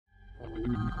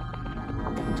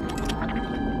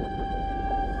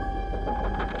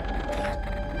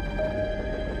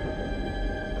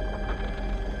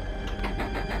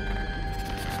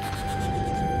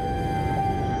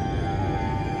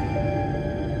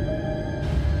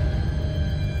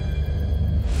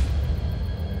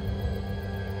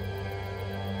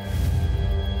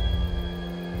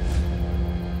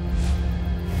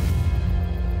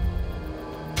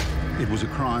was a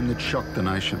crime that shocked the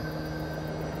nation.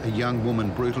 A young woman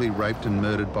brutally raped and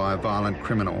murdered by a violent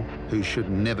criminal who should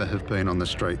never have been on the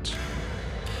streets.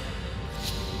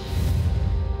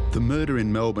 The murder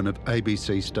in Melbourne of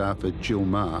ABC staffer Jill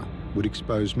Meagher would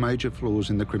expose major flaws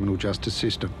in the criminal justice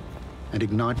system and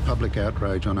ignite public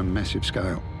outrage on a massive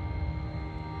scale.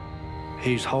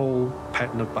 His whole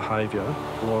pattern of behaviour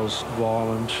was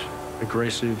violent,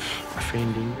 aggressive,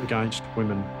 offending against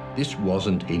women. This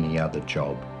wasn't any other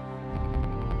job.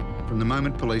 From the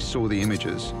moment police saw the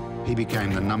images, he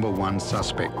became the #1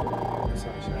 suspect.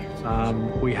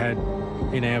 We had,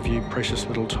 in our view, precious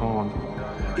little time.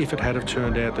 If it had have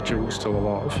turned out that Jill was still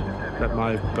alive, that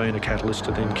may have been a catalyst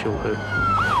to then kill her.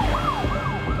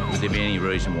 Would there be any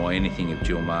reason why anything of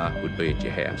Jill Meagher would be at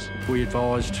your house? We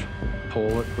advised Paul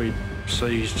that we'd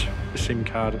seized the SIM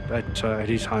card at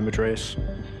his home address.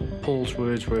 Paul's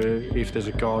words were, if there's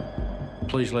a God,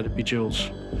 please let it be Jill's.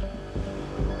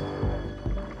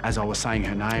 As I was saying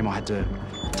her name, I had to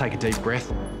take a deep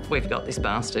breath. We've got this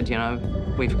bastard, you know,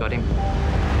 we've got him.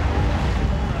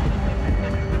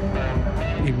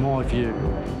 In my view,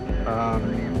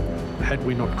 had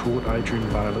we not caught Adrian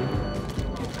Bayley,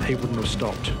 he wouldn't have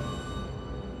stopped,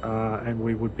 and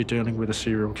we would be dealing with a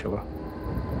serial killer.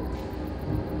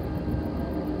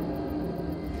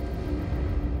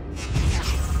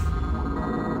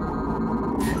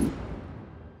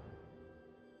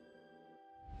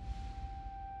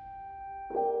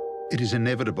 It is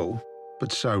inevitable,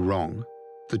 but so wrong,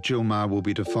 that Jill Meagher will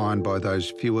be defined by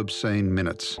those few obscene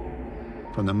minutes,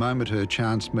 from the moment her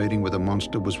chance meeting with a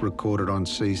monster was recorded on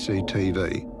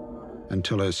CCTV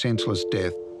until her senseless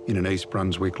death in an East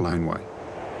Brunswick laneway.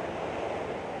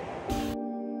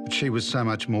 But she was so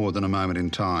much more than a moment in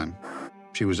time.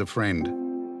 She was a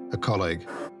friend, a colleague,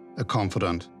 a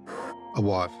confidant, a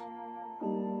wife,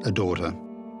 a daughter.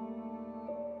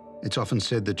 It's often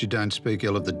said that you don't speak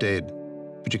ill of the dead,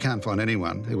 but you can't find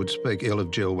anyone who would speak ill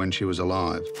of Jill when she was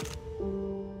alive.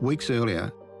 Weeks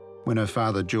earlier, when her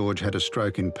father George had a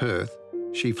stroke in Perth,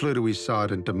 she flew to his side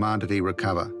and demanded he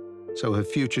recover, so her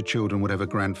future children would have a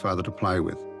grandfather to play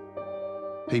with.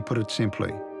 He put it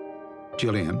simply,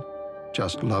 Gillian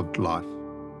just loved life.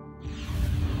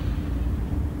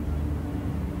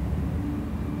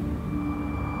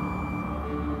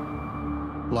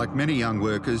 Like many young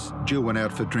workers, Jill went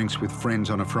out for drinks with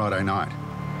friends on a Friday night,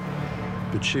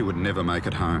 but she would never make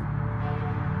it home.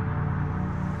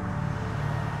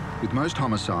 With most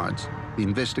homicides, the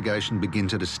investigation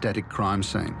begins at a static crime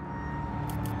scene.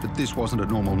 But this wasn't a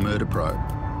normal murder probe,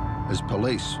 as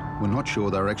police were not sure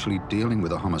they were actually dealing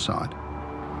with a homicide.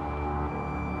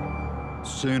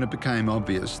 Soon it became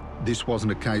obvious this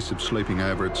wasn't a case of sleeping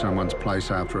over at someone's place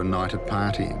after a night of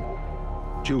partying.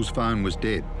 Jill's phone was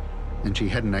dead, and she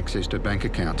hadn't accessed her bank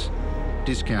accounts,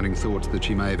 discounting thoughts that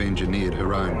she may have engineered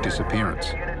her own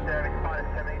disappearance.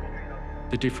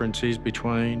 The difference is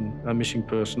between a missing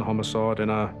person homicide and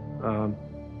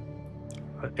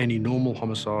any normal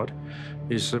homicide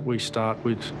is that we start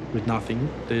with nothing.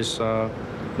 There's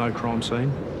no crime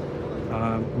scene,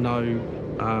 no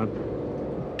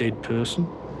dead person.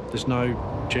 There's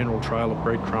no general trail of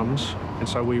breadcrumbs, and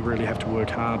so we really have to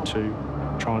work hard to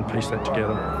try and piece that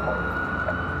together.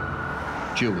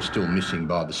 Jill was still missing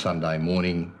by the Sunday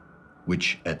morning,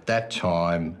 which at that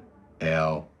time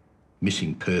our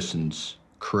missing persons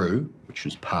crew, which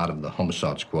was part of the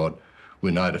homicide squad,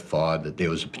 were notified that there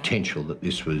was a potential that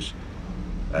this was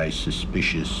a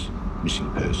suspicious missing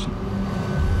person.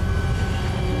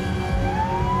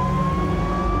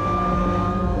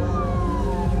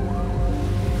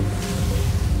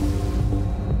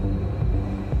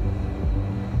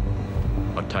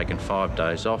 I'd taken 5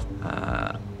 days off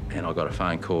and I got a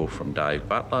phone call from Dave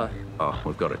Butler. Oh,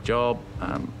 we've got a job.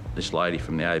 This lady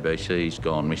from the ABC's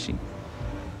gone missing.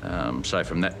 So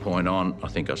from that point on, I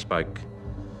think I spoke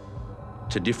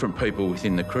to different people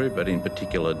within the crew, but in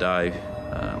particular Dave,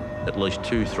 at least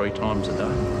 2-3 times a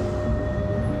day.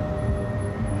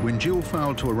 When Jill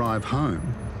failed to arrive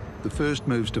home, the first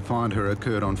moves to find her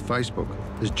occurred on Facebook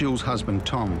as Jill's husband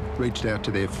Tom reached out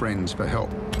to their friends for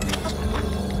help.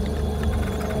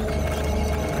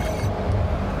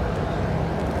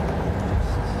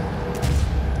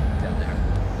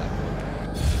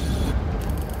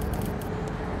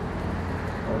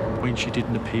 When she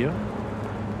didn't appear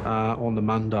on the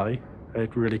Monday,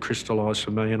 it really crystallised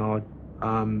for me, and I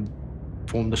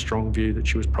formed a strong view that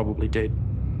she was probably dead.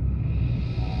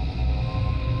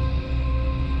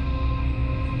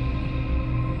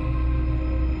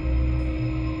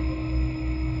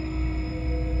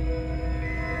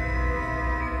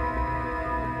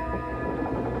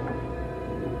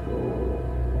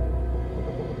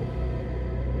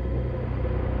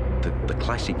 The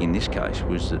classic in this case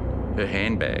was that her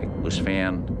handbag was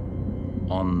found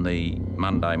on the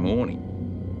Monday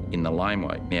morning in the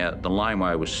laneway. Now, the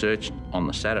laneway was searched on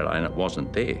the Saturday and it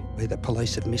wasn't there. Either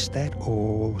police have missed that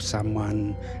or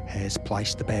someone has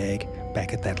placed the bag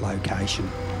back at that location.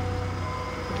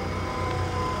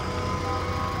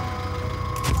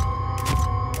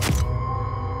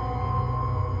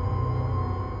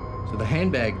 So the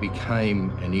handbag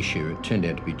became an issue. It turned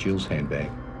out to be Jill's handbag.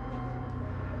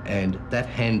 And that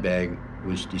handbag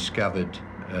was discovered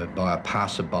by a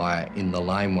passerby in the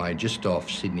laneway just off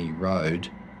Sydney Road.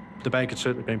 The bag had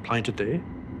certainly been planted there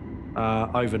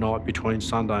overnight between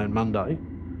Sunday and Monday.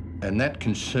 And that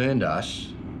concerned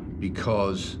us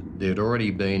because there'd already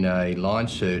been a line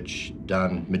search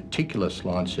done, meticulous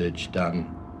line search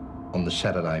done on the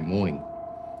Saturday morning.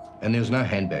 And there was no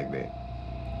handbag there.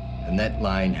 And that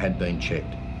lane had been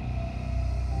checked.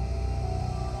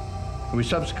 We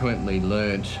subsequently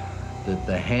learnt that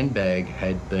the handbag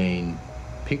had been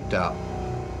picked up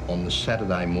on the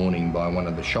Saturday morning by one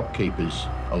of the shopkeepers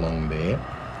along there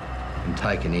and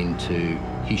taken into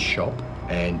his shop,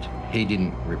 and he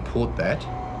didn't report that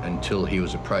until he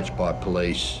was approached by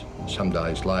police some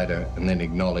days later and then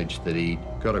acknowledged that he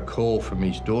got a call from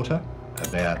his daughter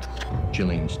about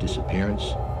Gillian's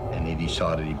disappearance, and he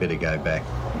decided he better go back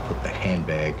and put the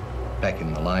handbag back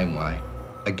in the laneway,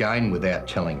 again without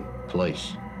telling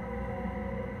police.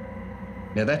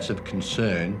 Now that's of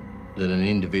concern that an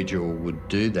individual would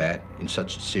do that in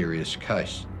such a serious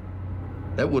case.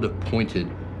 That would have pointed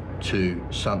to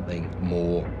something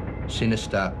more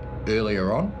sinister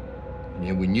earlier on.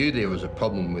 You know, we knew there was a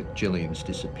problem with Gillian's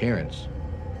disappearance,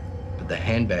 but the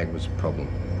handbag was a problem.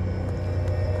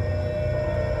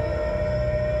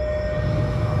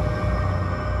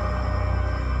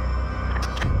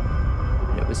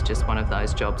 It was just one of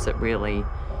those jobs that really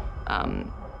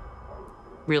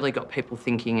got people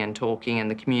thinking and talking, and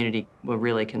the community were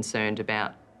really concerned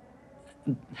about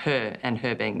her and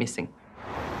her being missing.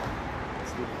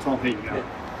 Tom, here you go.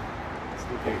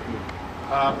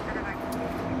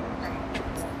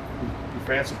 You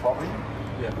found some property?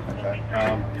 Yeah. Okay.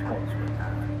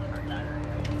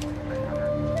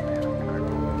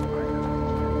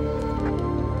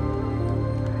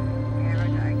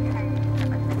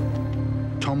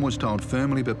 Tom was told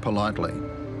firmly but politely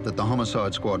that the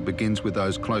homicide squad begins with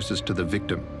those closest to the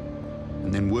victim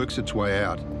and then works its way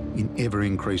out in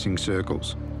ever-increasing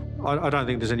circles. I don't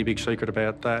think there's any big secret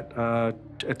about that.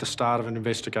 At the start of an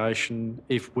investigation,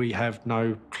 if we have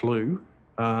no clue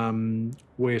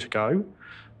where to go,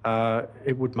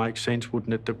 it would make sense,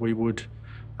 wouldn't it, that we would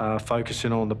focus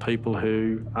in on the people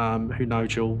who know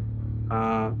Jill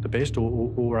the best,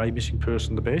 or a missing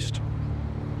person the best.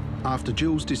 After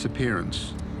Jill's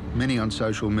disappearance, many on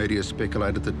social media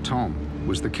speculated that Tom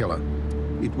was the killer.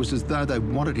 It was as though they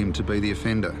wanted him to be the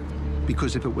offender,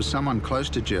 because if it was someone close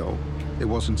to Jill, there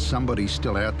wasn't somebody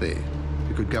still out there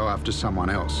who could go after someone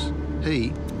else.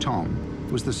 He, Tom,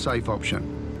 was the safe option.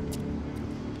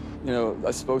 You know, I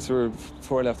spoke to her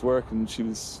before I left work and she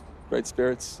was great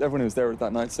spirits. Everyone who was there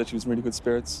that night said she was in really good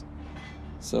spirits.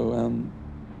 So,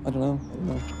 I don't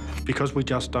know. Because we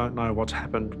just don't know what's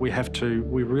happened, we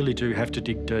really do have to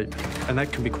dig deep. And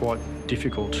that can be quite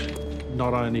difficult,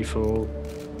 not only for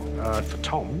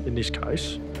Tom in this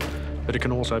case, but it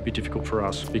can also be difficult for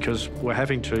us because we're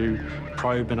having to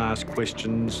probe and ask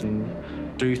questions and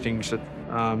do things that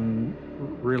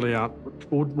really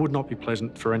would not be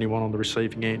pleasant for anyone on the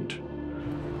receiving end.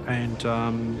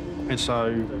 And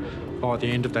so by the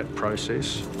end of that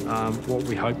process, what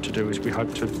we hope to do is we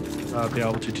hope to be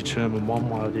able to determine one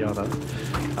way or the other,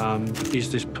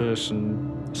 is this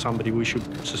person somebody we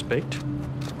should suspect?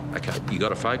 Okay, you got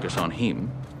to focus on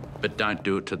him, but don't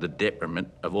do it to the detriment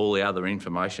of all the other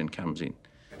information comes in.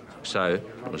 So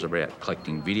it was about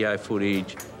collecting video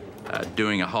footage,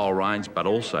 doing a whole range, but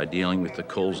also dealing with the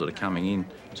calls that are coming in.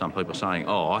 Some people saying,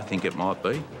 oh, I think it might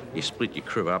be. You split your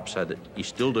crew up so that you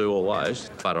still do all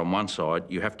those, but on one side,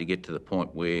 you have to get to the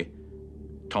point where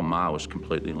Tom Meagher was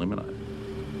completely eliminated.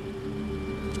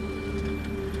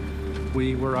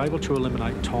 We were able to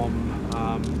eliminate Tom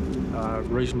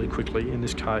reasonably quickly in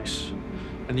this case.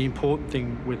 And the important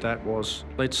thing with that was,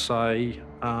 let's say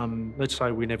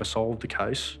we never solved the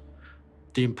case.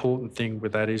 The important thing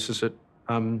with that is that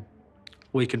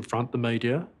we confront the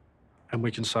media and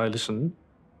we can say, listen,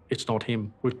 it's not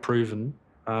him. We've proven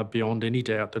beyond any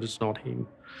doubt that it's not him.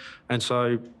 And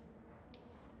so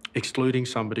excluding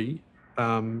somebody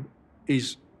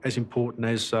is as important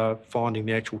as finding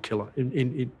the actual killer,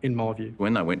 in my view.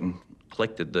 When they went and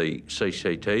collected the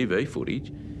CCTV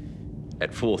footage,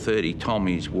 at 4:30, Tom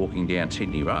is walking down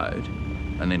Sydney Road,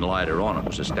 And then later on, it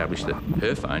was established that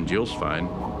her phone, Jill's phone,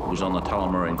 was on the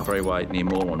Tullamarine Freeway near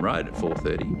Moreland Road at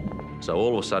 4:30. So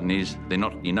all of a sudden they're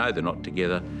not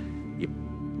together.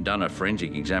 You've done a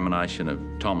forensic examination of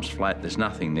Tom's flat, there's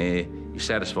nothing there. You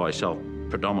satisfy yourself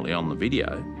predominantly on the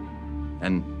video.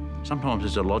 And sometimes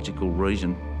there's a logical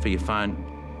reason for your phone.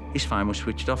 His phone was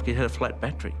switched off, he had a flat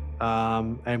battery.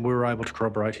 And we were able to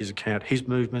corroborate his account. His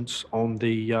movements on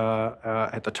the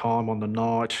at the time, on the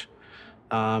night,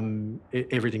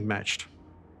 everything matched.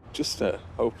 Just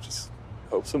hope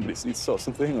somebody saw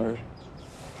something, or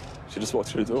she just walked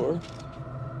through the door.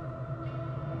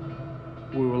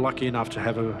 We were lucky enough to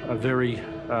have a very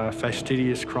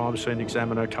fastidious crime scene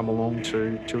examiner come along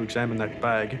to examine that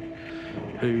bag,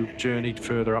 who journeyed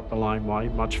further up the laneway,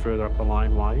 much further up the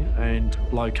laneway, and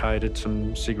located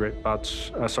some cigarette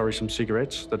butts, some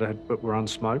cigarettes that were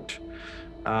unsmoked,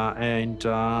 and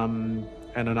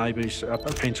an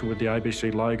a pencil with the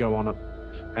ABC logo on it.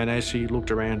 And as he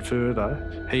looked around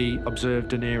further, he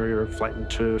observed an area of flattened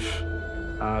turf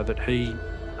that he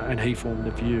formed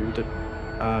the view that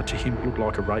to him looked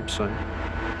like a rape scene.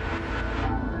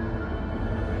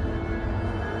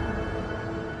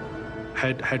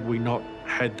 Had we not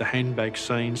had the handbag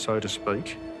scene, so to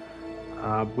speak,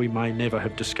 we may never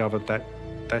have discovered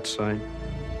that scene.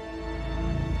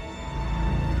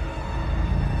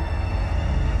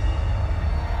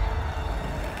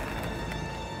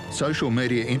 Social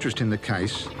media interest in the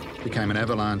case became an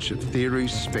avalanche of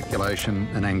theories, speculation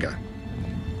and anger.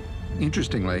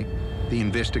 Interestingly, the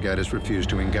investigators refused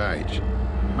to engage,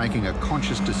 making a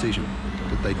conscious decision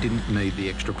that they didn't need the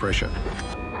extra pressure.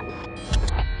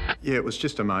 Yeah, it was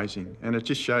just amazing, and it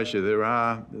just shows you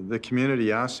the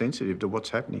community are sensitive to what's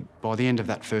happening. By the end of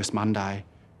that first Monday,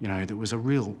 you know, there was a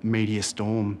real media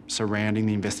storm surrounding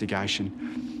the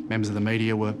investigation. Members of the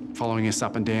media were following us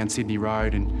up and down Sydney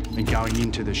Road and going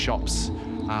into the shops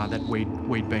that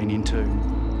we'd been into.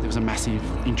 There was a massive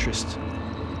interest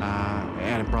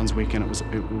out of Brunswick, and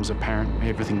it was apparent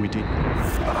everything we did.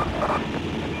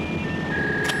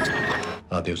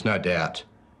 There was no doubt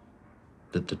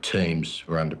that the teams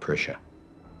were under pressure.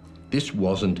 This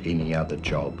wasn't any other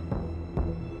job.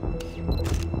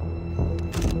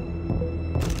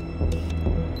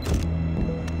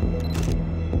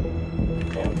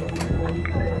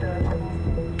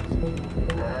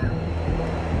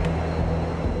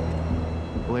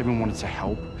 Well, everyone wanted to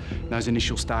help. In those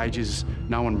initial stages,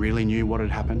 no one really knew what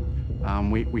had happened.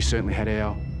 We certainly had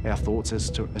our thoughts as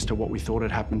to what we thought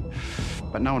had happened,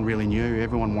 but no one really knew.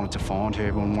 Everyone wanted to find her,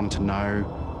 everyone wanted to know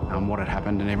what had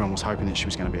happened, and everyone was hoping that she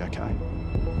was going to be okay.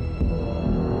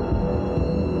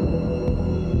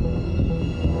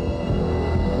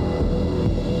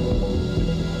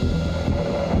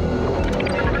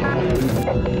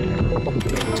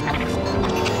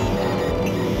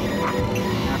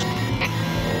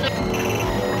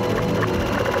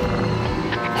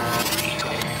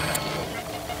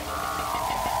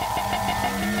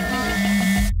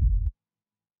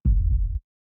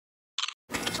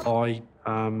 I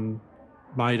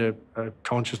made a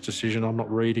conscious decision. I'm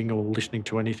not reading or listening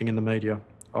to anything in the media.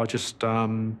 I just,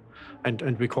 and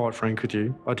to be quite frank with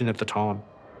you, I didn't have the time.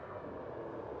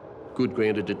 Good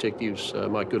grounded detectives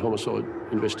make good homicide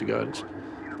investigators,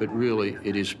 but really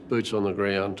it is boots on the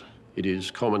ground, it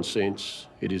is common sense,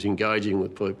 it is engaging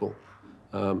with people,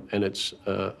 and it's,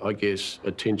 I guess,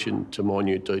 attention to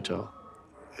minute detail.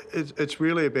 It's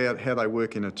really about how they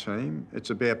work in a team. It's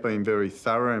about being very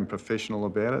thorough and professional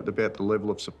about it, about the level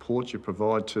of support you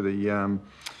provide to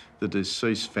the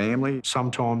deceased family.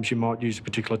 Sometimes you might use a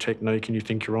particular technique and you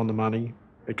think you're on the money,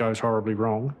 it goes horribly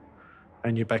wrong,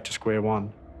 and you're back to square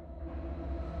one.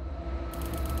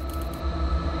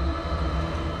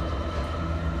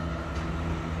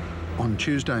 On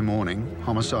Tuesday morning,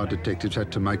 homicide detectives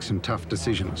had to make some tough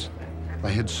decisions.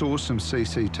 They had sourced some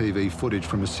CCTV footage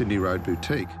from a Sydney Road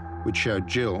boutique, which showed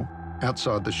Jill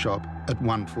outside the shop at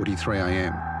 1:43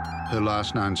 a.m, her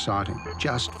last known sighting,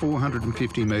 just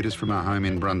 450 metres from her home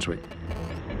in Brunswick.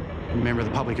 A member of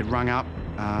the public had rung up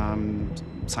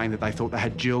saying that they thought they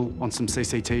had Jill on some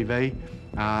CCTV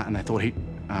and they thought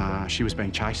she was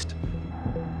being chased.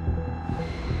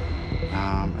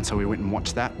 And so we went and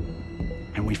watched that,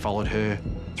 and we followed her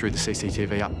through the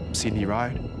CCTV up Sydney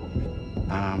Road.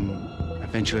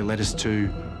 Eventually led us to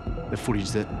the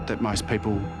footage that most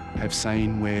people have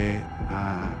seen, where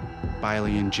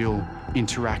Bayley and Jill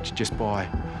interact just by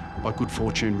good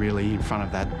fortune, really, in front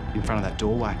of that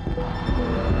doorway.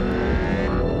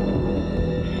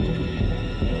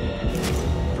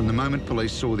 From the moment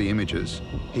police saw the images,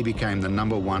 he became the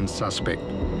 #1 suspect.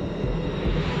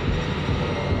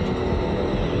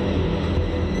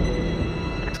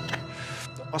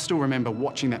 I still remember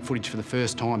watching that footage for the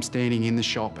first time, standing in the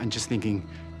shop and just thinking,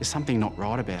 there's something not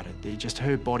right about it. Just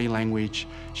her body language,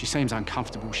 she seems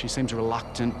uncomfortable, she seems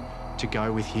reluctant to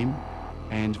go with him.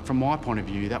 And from my point of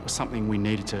view, that was something we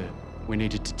needed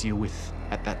to deal with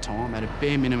at that time. At a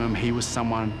bare minimum, he was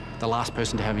the last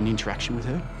person to have an interaction with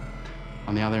her.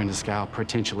 On the other end of the scale,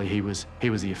 potentially he was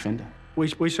the offender.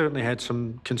 We certainly had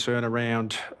some concern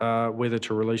around whether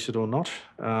to release it or not,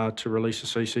 to release the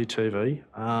CCTV.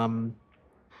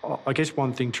 I guess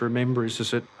one thing to remember is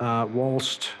that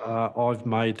whilst I've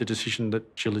made the decision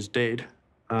that Jill is dead,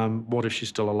 what if she's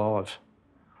still alive?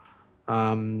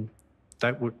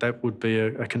 That would be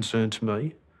a concern to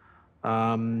me.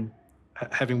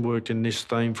 Having worked in this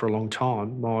theme for a long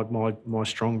time, my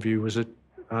strong view was that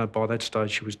by that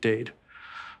stage she was dead.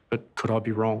 But could I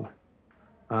be wrong?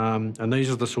 And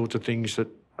these are the sorts of things that,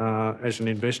 as an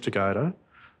investigator,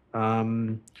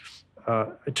 as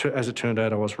it turned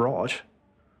out, I was right.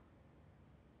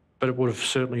 But it would have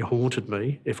certainly haunted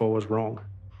me if I was wrong.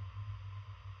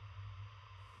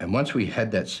 And once we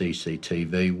had that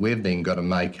CCTV, we've then got to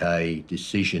make a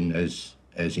decision as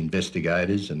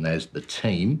investigators and as the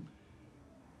team,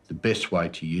 the best way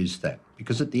to use that.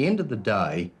 Because at the end of the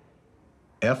day,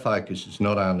 our focus is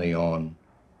not only on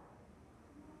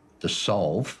the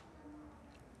solve,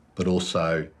 but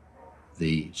also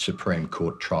the Supreme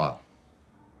Court trial.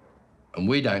 And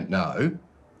we don't know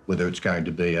whether it's going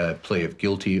to be a plea of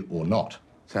guilty or not.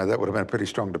 So that would have been a pretty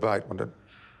strong debate, wouldn't it?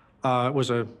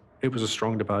 It was a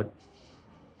strong debate.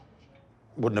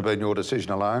 Wouldn't have been your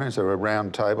decision alone? Is there a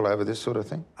round table over this sort of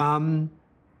thing? I'd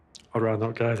rather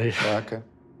not go there. Oh, okay.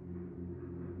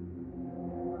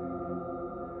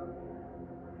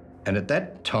 And at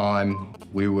that time,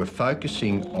 we were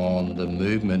focusing on the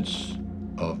movements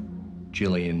of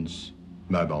Gillian's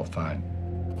mobile phone.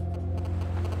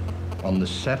 On the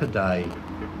Saturday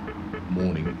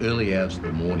morning, early hours of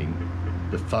the morning,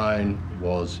 the phone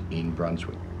was in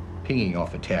Brunswick, pinging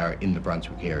off a tower in the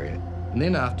Brunswick area. And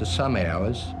then after some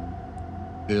hours,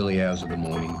 early hours of the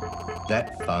morning,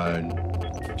 that phone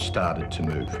started to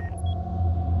move.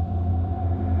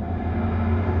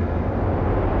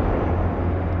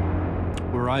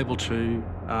 We were able to,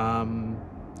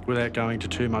 without going into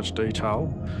too much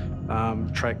detail,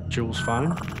 track Jill's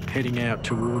phone, heading out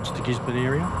towards the Gisborne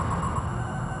area.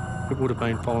 It would have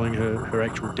been following her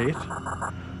actual death,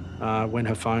 when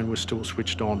her phone was still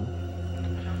switched on.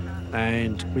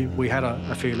 And we had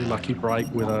a fairly lucky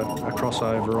break with a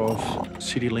crossover of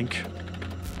CityLink,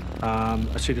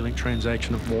 a CityLink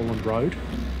transaction at Moreland Road,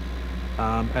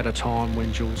 at a time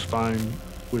when Jill's phone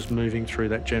was moving through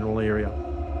that general area.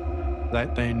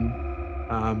 That then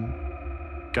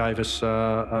gave us,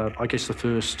 I guess, the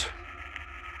first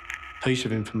piece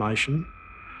of information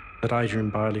that Adrian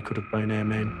Bayley could have been our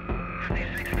man.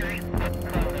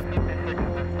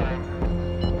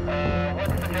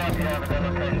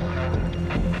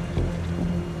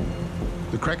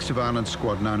 The crack surveillance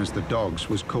squad known as the Dogs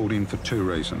was called in for two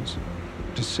reasons: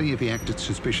 to see if he acted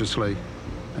suspiciously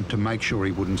and to make sure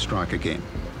he wouldn't strike again.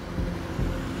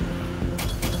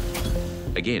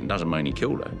 Again, doesn't mean he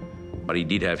killed her, but he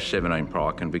did have 17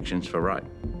 prior convictions for rape.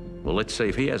 Well, let's see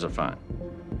if he has a phone.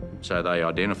 So they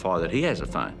identify that he has a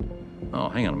phone. Oh,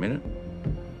 hang on a minute.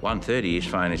 1:30, his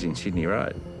phone is in Sydney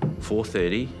Road.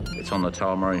 4:30, it's on the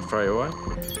Tullamarine Freeway.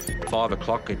 5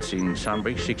 o'clock, it's in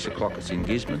Sunbury. 6 o'clock, it's in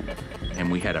Gisborne. And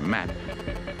we had a map,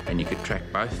 and you could track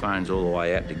both phones all the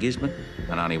way out to Gisborne,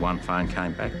 and only one phone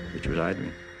came back, which was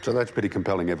Adrian. So that's pretty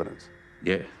compelling evidence.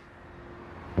 Yeah.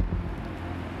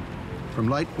 From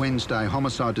late Wednesday,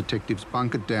 homicide detectives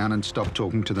bunkered down and stopped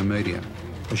talking to the media,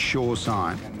 a sure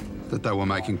sign that they were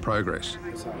making progress.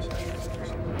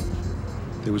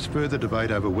 There was further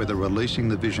debate over whether releasing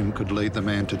the vision could lead the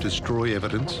man to destroy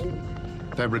evidence,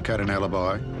 fabricate an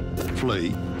alibi,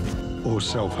 flee, or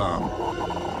self-harm.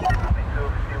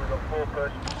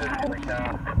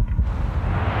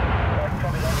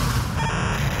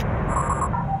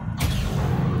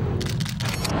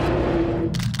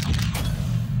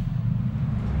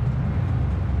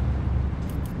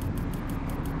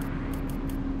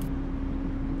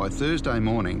 By Thursday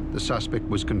morning, the suspect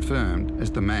was confirmed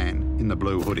as the man in the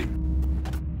blue hoodie.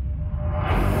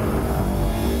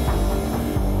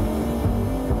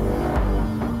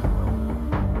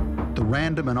 The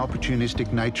random and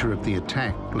opportunistic nature of the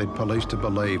attack led police to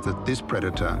believe that this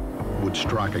predator would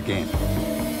strike again.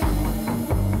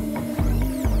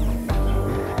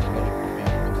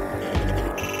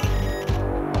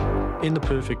 In the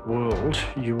perfect world,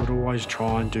 you would always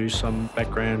try and do some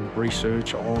background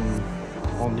research on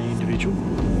the individual.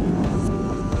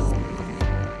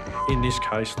 In this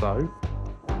case, though,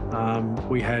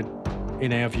 we had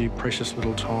in our view, precious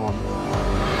little time.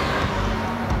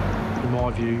 In my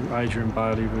view, Adrian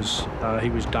Bayley was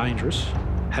dangerous.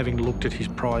 Having looked at his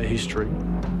prior history,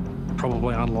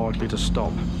 probably unlikely to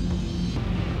stop.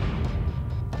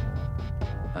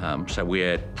 So we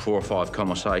had 4 or 5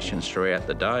 conversations throughout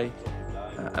the day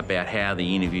about how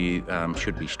the interview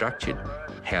should be structured,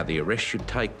 how the arrest should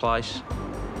take place.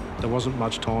 There wasn't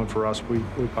much time for us. We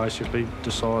basically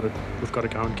decided we've got to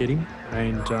go and get him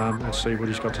and see what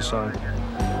he's got to say.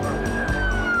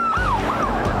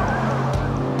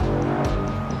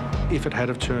 If it had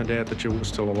have turned out that Jill was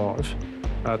still alive,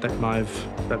 that may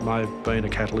have been a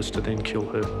catalyst to then kill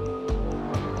her.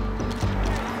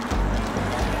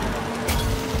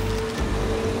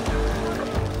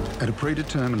 At a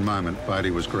predetermined moment,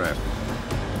 Bayley was grabbed.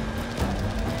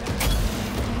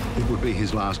 It would be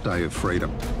his last day of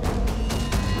freedom.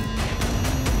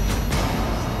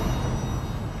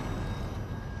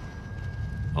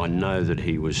 I know that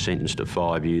he was sentenced to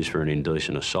 5 years for an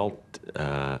indecent assault,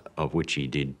 of which he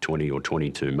did 20 or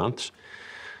 22 months,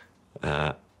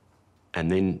 and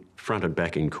then fronted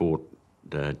back in court,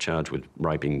 charged with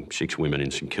raping 6 women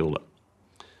in St Kilda.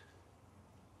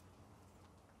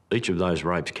 Each of those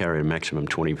rapes carried a maximum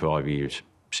 25 years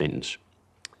sentence.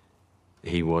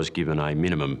 He was given a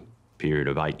minimum period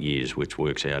of 8 years, which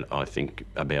works out, I think,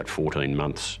 about 14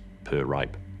 months per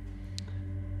rape.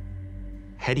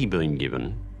 Had he been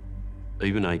given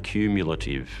even a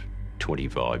cumulative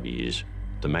 25 years,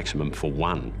 the maximum for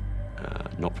one,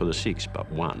 not for the 6, but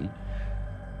one,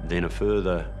 then a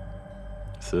further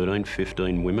 13,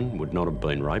 15 women would not have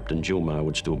been raped and Jill Meagher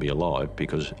would still be alive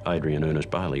because Adrian Ernest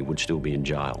Bayley would still be in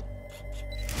jail.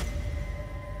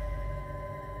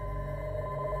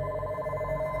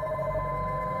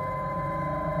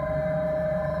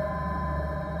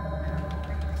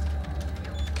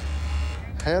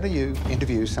 How do you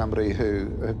interview somebody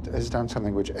who has done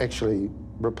something which actually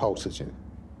repulses you?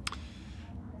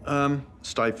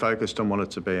 Stay focused on what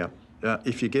it's about.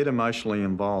 If you get emotionally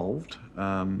involved,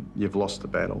 you've lost the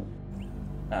battle.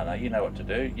 No, you know what to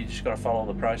do. You just got to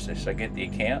follow the process. So get the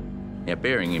account. Now,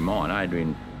 bearing in mind,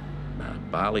 Adrian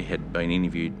Bayley had been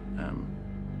interviewed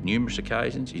numerous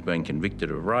occasions. He's been convicted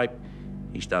of rape.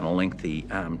 He's done a lengthy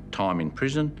time in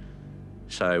prison.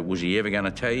 So was he ever going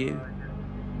to tell you?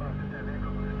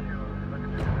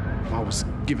 I was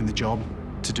given the job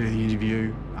to do the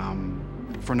interview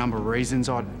for a number of reasons.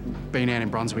 I'd been out in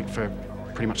Brunswick for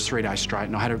pretty much 3 days straight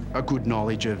and I had a good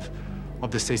knowledge of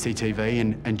the CCTV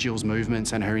and Jill's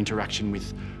movements and her interaction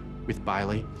with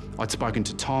Bayley. I'd spoken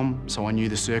to Tom, so I knew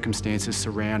the circumstances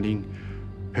surrounding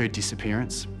her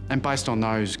disappearance. And based on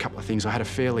those couple of things, I had a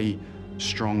fairly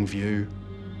strong view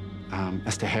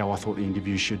as to how I thought the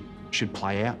interview should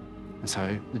play out. And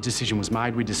so the decision was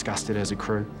made, we discussed it as a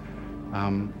crew.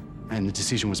 And the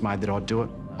decision was made that I'd do it.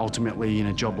 Ultimately, in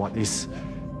a job like this,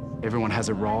 everyone has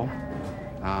a role.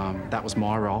 That was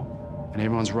my role, and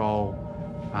everyone's role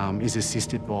is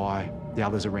assisted by the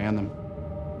others around them.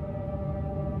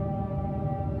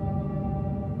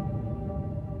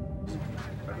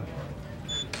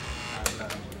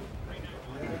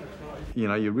 You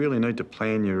know, you really need to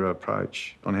plan your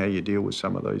approach on how you deal with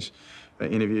some of these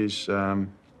interviews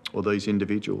or these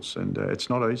individuals, and it's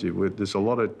not easy. There's a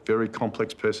lot of very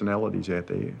complex personalities out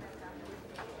there.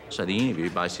 So the interview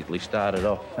basically started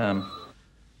off,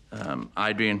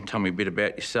 Adrian, tell me a bit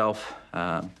about yourself.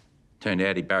 Turned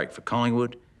out he barracked for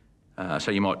Collingwood, so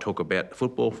you might talk about the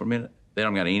football for a minute. Then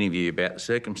I'm going to interview you about the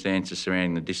circumstances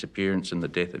surrounding the disappearance and the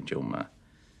death of Jill Meagher.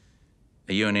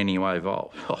 Are you in any way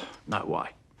involved? Oh, no way.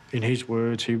 In his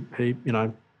words, he you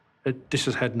know, this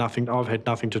has had nothing, I've had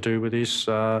nothing to do with this.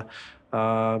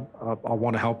 I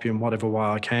want to help you in whatever way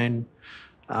I can,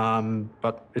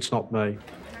 but it's not me.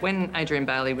 When Adrian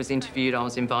Bayley was interviewed, I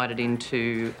was invited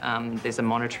into, there's a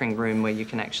monitoring room where you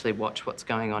can actually watch what's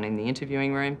going on in the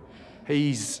interviewing room.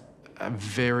 He's a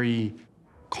very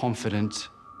confident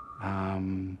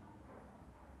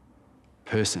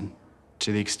person,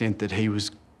 to the extent that he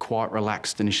was quite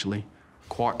relaxed initially,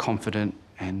 quite confident,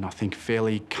 and I think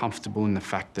fairly comfortable in the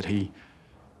fact that he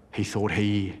thought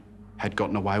he had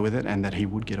gotten away with it and that he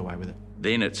would get away with it.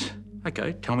 Then it's,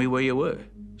 OK, tell me where you were.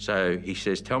 So he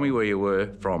says, tell me where you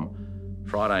were from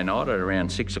Friday night at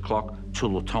around 6 o'clock till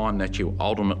the time that you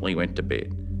ultimately went to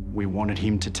bed. We wanted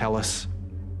him to tell us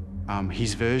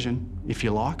his version, if you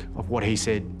like, of what he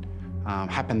said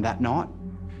happened that night,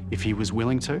 if he was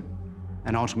willing to,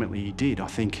 and ultimately he did. I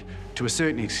think to a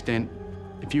certain extent,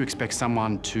 if you expect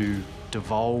someone to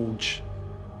divulge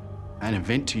an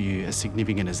event to you as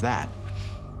significant as that,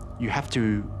 you have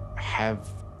to have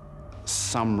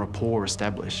some rapport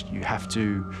established. You have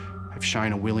to have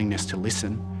shown a willingness to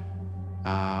listen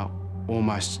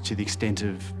almost to the extent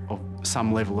of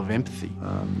some level of empathy.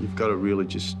 You've got to really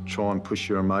just try and push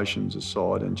your emotions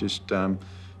aside and just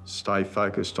stay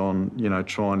focused on,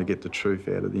 trying to get the truth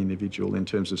out of the individual in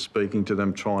terms of speaking to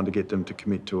them, trying to get them to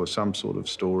commit to some sort of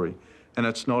story. And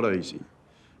it's not easy.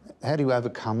 How do you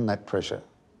overcome that pressure?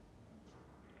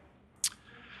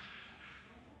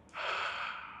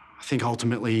 I think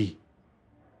ultimately,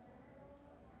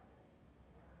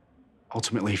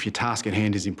 if your task at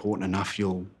hand is important enough,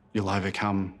 you'll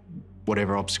overcome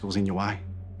whatever obstacles in your way.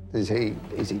 Is he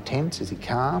tense? Is he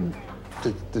calm?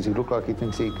 Does he look like he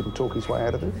thinks he can talk his way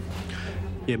out of it?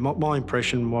 Yeah, my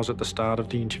impression was at the start of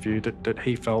the interview that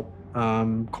he felt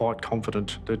quite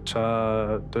confident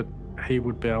that he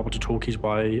would be able to talk his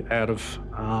way out of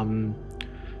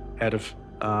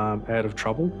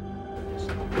trouble.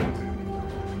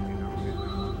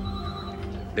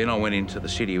 Then I went into the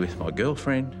city with my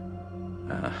girlfriend.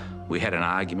 We had an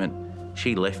argument.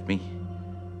 She left me.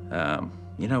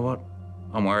 You know what?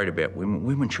 I'm worried about women.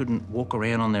 Women shouldn't walk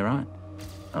around on their own.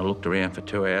 I looked around for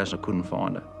 2 hours, I couldn't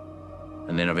find her.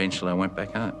 And then eventually I went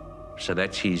back home. So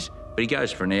that's his, but he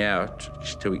goes for an hour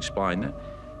to explain that.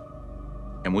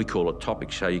 And we call it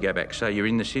topics, so you go back. So you're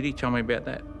in the city, tell me about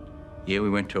that. Yeah, we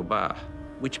went to a bar.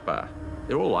 Which bar?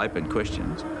 They're all open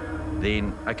questions.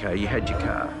 Then, okay, you had your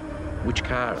car. Which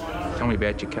car? Tell me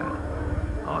about your car.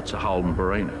 Oh, it's a Holden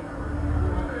Barina.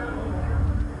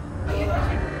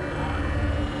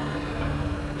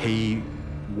 He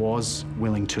was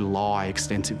willing to lie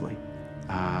extensively,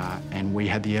 and we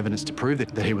had the evidence to prove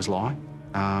that he was lying.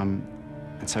 And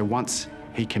so once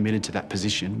he committed to that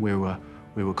position, we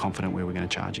were confident we were going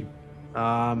to charge him.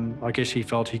 I guess he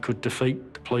felt he could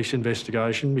defeat the police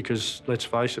investigation because, let's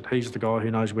face it, he's the guy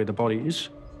who knows where the body is.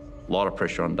 A lot of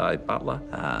pressure on Dave Butler,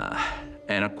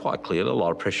 and quite clearly a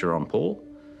lot of pressure on Paul.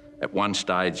 At one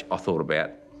stage, I thought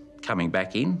about coming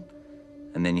back in,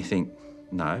 and then you think,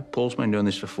 no, Paul's been doing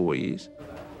this for 4 years.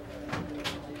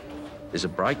 There's a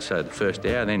break, so the first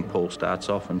hour, then Paul starts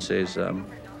off and says,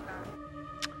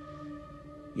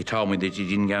 you told me that you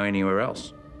didn't go anywhere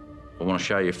else. I want to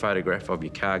show you a photograph of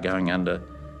your car going under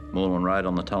Moreland Road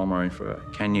on the Tullamarine Freeway.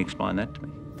 Can you explain that to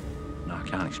me? No, I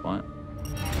can't explain it.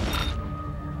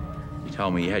 You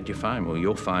told me you had your phone. Well,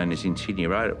 your phone is in Sydney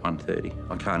Road at 1:30.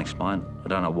 I can't explain it. I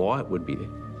don't know why it would be there.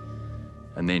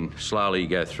 And then slowly you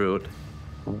go through it.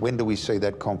 When do we see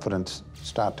that confidence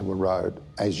start to erode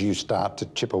as you start to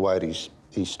chip away at his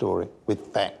story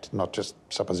with fact, not just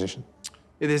supposition?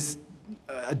 Yeah, there's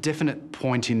a definite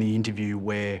point in the interview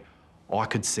where I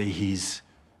could see his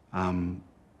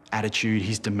attitude,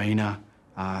 his demeanour,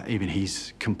 even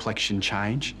his complexion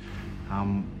change.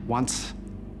 Once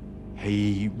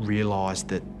he realised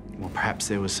that, well, perhaps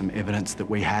there was some evidence that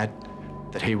we had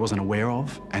that he wasn't aware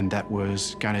of, and that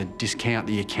was going to discount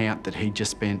the account that he'd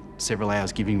just spent several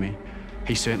hours giving me,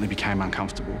 he certainly became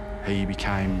uncomfortable. He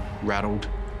became rattled.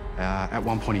 At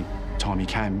one point in time, he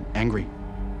became angry,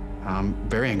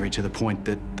 very angry, to the point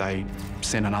that they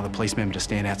sent another police member to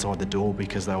stand outside the door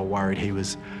because they were worried he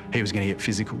was going to get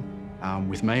physical.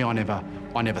 With me, I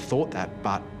never thought that,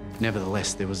 but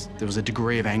nevertheless, there was a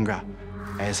degree of anger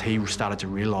as he started to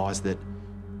realise that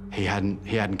he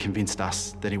hadn't convinced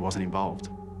us that he wasn't involved.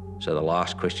 So the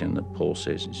last question that Paul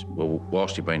says is, well,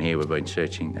 whilst you've been here, we've been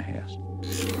searching the house.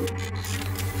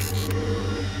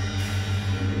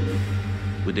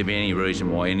 Would there be any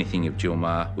reason why anything of Jill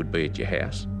Meagher would be at your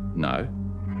house? No.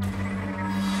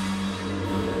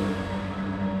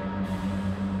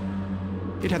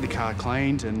 He'd had the car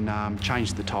cleaned and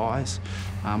changed the tyres.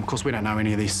 Of course, we don't know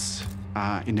any of this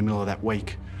in the middle of that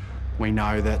week. We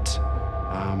know that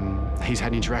he's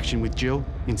had interaction with Jill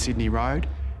in Sydney Road,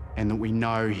 and that we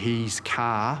know his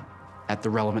car at the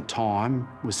relevant time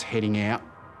was heading out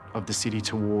of the city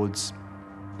towards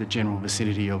the general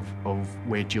vicinity of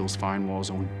where Jill's phone was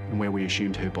and where we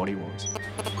assumed her body was.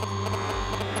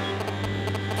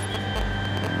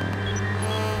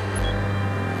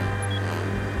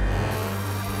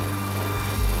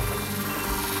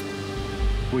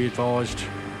 We advised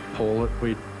Paul that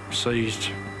we'd seized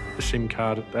the SIM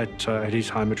card at his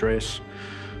home address,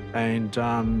 and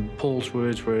Paul's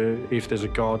words were, if there's a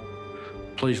God,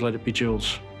 please let it be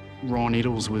Jill's. Ron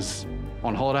Iddles was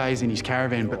on holidays in his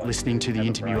caravan but listening to the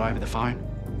interview over the phone.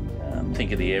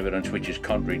 Think of the evidence which is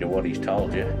contrary to what he's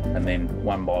told you, and then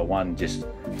one by one just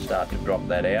start to drop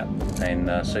that out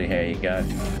and see how you go.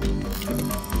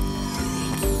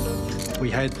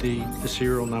 We had the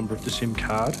serial number of the SIM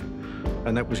card,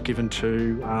 and that was given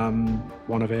to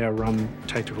one of our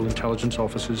tactical intelligence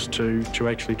officers to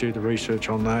actually do the research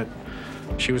on that.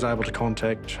 She was able to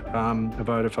contact a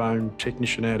Vodafone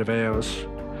technician out of ours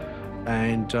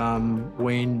And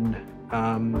when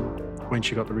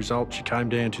she got the result, she came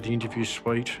down to the interview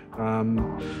suite,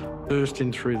 burst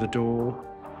in through the door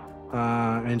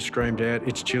and screamed out,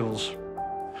 "It's Jill's."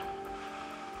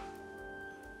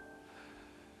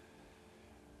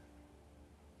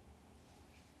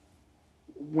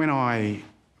 When I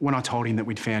told him that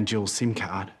we'd found Jill's SIM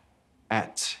card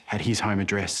at his home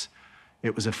address,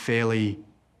 it was a fairly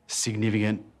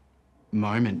significant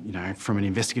moment, you know, from an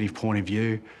investigative point of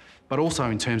view, but also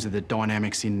in terms of the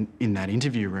dynamics in that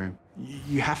interview room.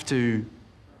 You have to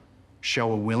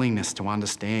show a willingness to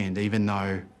understand, even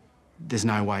though there's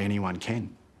no way anyone can.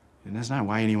 And there's no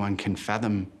way anyone can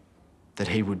fathom that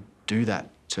he would do that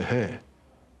to her.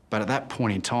 But at that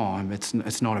point in time,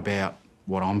 it's not about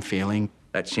what I'm feeling.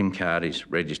 That SIM card is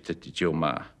registered to Jill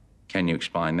Meagher. Can you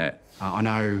explain that? I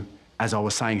know as I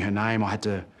was saying her name, I had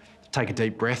to take a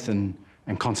deep breath and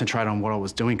concentrate on what I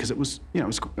was doing, because it was, you know, it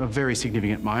was a very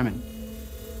significant moment.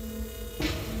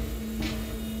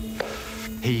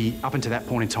 Up until that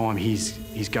point in time,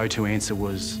 his go-to answer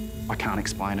was, "I can't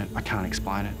explain it, I can't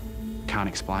explain it, can't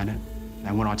explain it."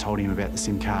 And when I told him about the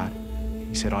SIM card,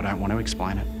 he said, "I don't want to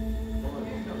explain it."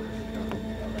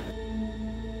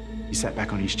 He sat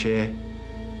back on his chair,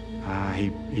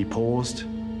 he paused,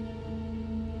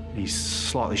 he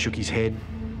slightly shook his head.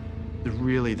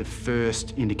 Really the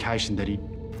first indication that he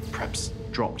perhaps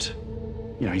dropped,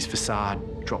 you know, his facade,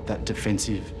 dropped that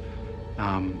defensive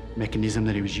mechanism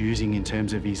that he was using in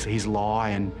terms of his lie,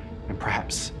 and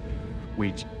perhaps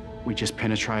we just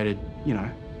penetrated, you know,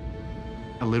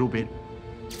 a little bit.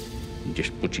 He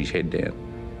just puts his head down.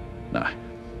 No.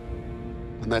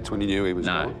 And that's when you knew he was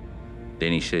No. gone?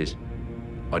 Then he says,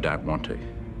 "I don't want to."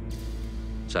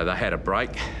 So they had a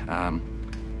break.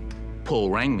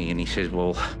 Paul rang me and he says,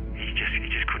 "Well..." He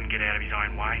just couldn't get out of his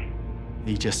own way.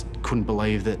 He just couldn't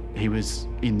believe that he was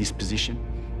in this position.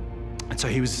 And so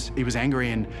he was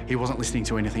angry, and he wasn't listening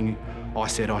to anything I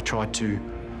said. I tried to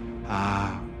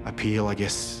appeal, I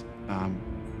guess,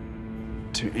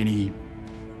 to any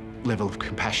level of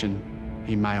compassion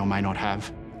he may or may not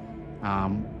have,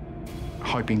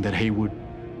 hoping that he would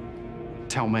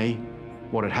tell me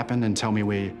what had happened and tell me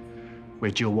where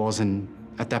Jill was, and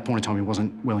at that point in time he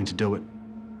wasn't willing to do it.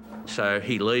 So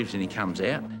he leaves and he comes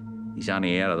out. He's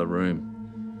only out of the room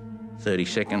 30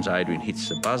 seconds. Adrian hits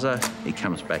the buzzer. He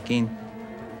comes back in.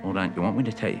 "Well, don't you want me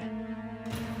to tell you?"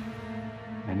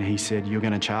 And he said, "You're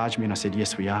going to charge me?" And I said,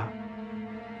 "Yes, we are."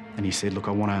 And he said, "Look,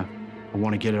 I want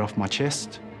to get it off my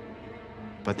chest."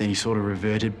 But then he sort of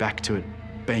reverted back to it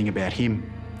being about him,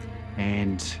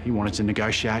 and he wanted to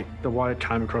negotiate. The way it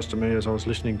came across to me as I was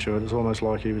listening to it, it's almost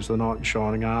like he was the knight in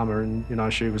shining armour, and, you know,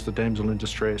 she was the damsel in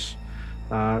distress.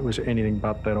 It was anything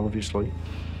but that, obviously.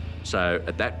 So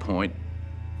at that point,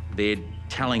 they're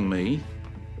telling me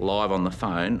live on the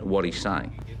phone what he's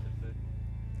saying.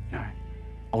 You know,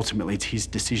 ultimately it's his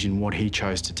decision what he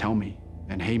chose to tell me,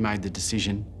 and he made the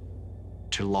decision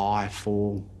to lie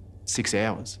for 6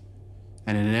 hours.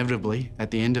 And inevitably,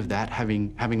 at the end of that,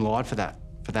 having lied for that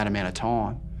amount of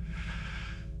time,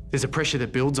 there's a pressure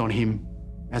that builds on him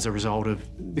as a result of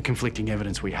the conflicting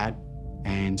evidence we had,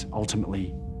 and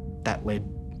ultimately that led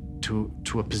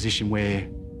to a position where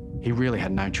he really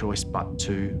had no choice but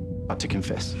to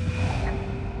confess.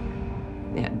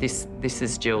 Yeah, this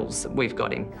is Jill's. We've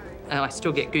got him. I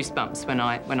still get goosebumps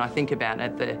when I think about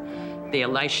it. The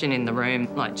elation in the room,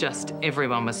 like, just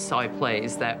everyone was so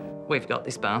pleased that we've got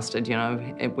this bastard, you know,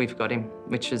 we've got him,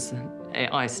 which is,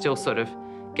 I still sort of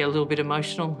get a little bit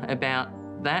emotional about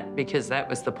that, because that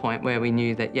was the point where we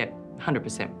knew that, yeah,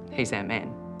 100%, he's our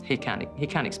man. He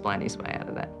can't explain his way out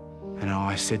of that. And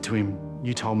I said to him,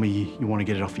 "You told me you want to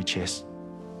get it off your chest.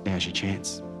 Now's your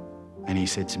chance." And he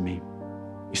said to me,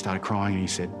 he started crying, and he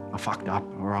said, "I fucked up,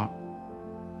 all right?"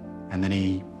 And then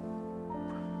he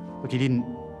didn't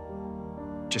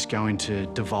just go into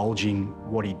divulging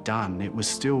what he'd done. It was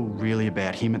still really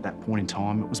about him at that point in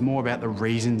time. It was more about the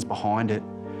reasons behind it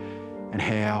and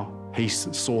how he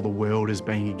saw the world as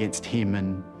being against him,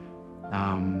 and,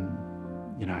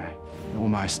 you know,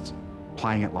 almost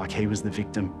playing it like he was the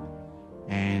victim.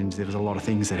 And there was a lot of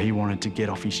things that he wanted to get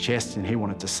off his chest and he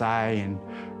wanted to say, and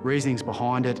reasonings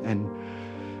behind it. And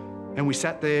we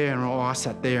sat there, and I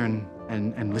sat there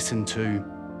and listened to,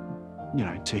 you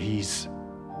know, to his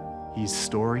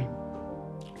story,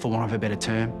 for want of a better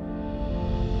term.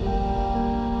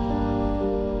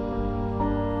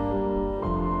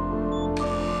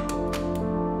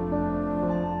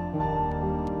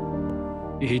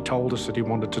 He told us that he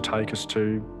wanted to take us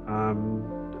to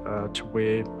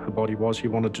where her body was. He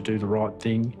wanted to do the right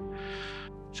thing.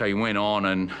 So he went on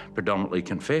and predominantly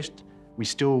confessed. We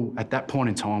still, at that point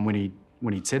in time, when he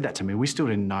when he'd said that to me, we still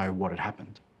didn't know what had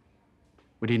happened.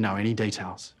 We didn't know any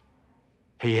details.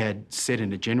 He had said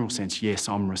in a general sense, yes,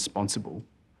 I'm responsible,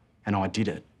 and I did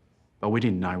it, but we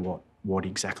didn't know what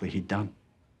exactly he'd done.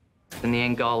 And the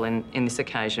end goal in this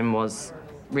occasion was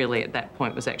really at that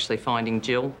point was actually finding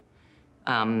Jill.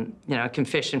 You know, a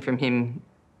confession from him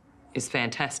is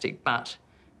fantastic, but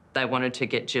they wanted to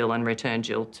get Jill and return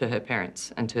Jill to her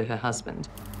parents and to her husband.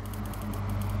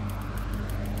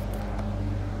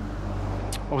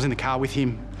 I was in the car with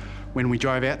him when we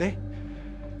drove out there,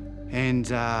 and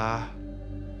you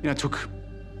know, it took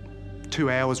 2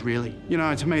 hours really. You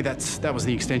know, to me that was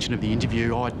the extension of the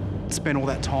interview. I spent all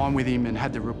that time with him and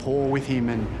had the rapport with him,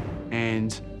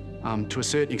 and to a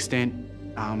certain extent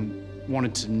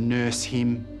wanted to nurse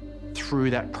him through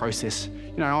that process.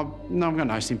 You know, I've got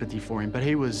no sympathy for him, but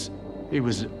he was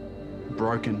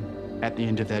broken at the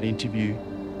end of that interview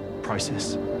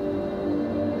process.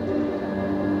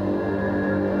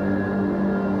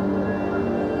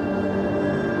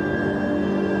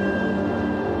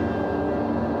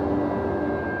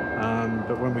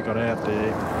 But when we got out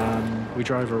there, we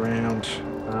drove around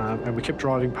and we kept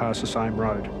driving past the same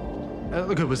road.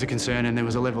 Look, it was a concern, and there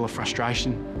was a level of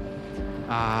frustration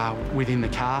within the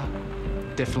car,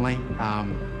 definitely. I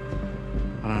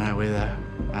don't know whether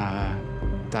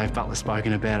Dave Butler's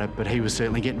spoken about it, but he was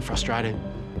certainly getting frustrated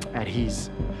at his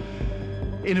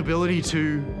inability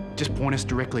to just point us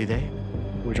directly there.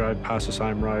 We drove past the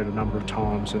same road a number of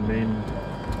times, and then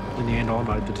in the end I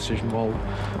made the decision, well,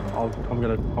 I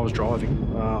was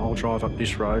driving, I'll drive up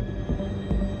this road.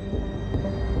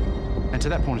 And to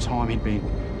that point in time, he'd been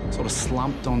sort of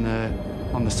slumped on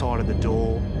the side of the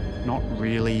door, not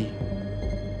really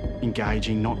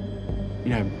engaging, not, you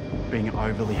know, being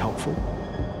overly helpful.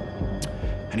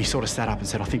 And he sort of sat up and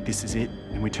said, I think this is it.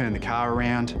 And we turned the car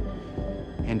around,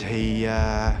 and he...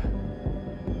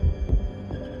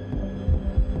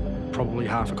 Probably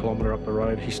half a kilometre up the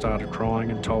road, he started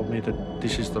crying and told me that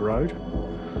this is the road.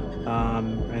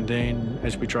 And then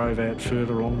as we drove out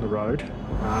further along the road,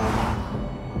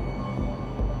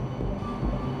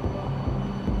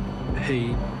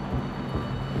 he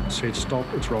said, stop,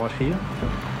 it's right here.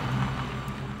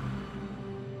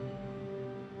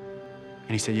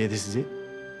 And he said, yeah, this is it.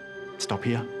 Stop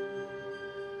here.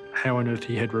 How on earth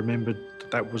he had remembered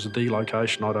that was the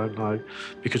location, I don't know,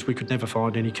 because we could never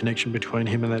find any connection between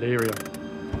him and that area.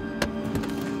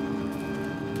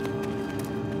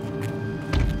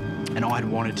 And I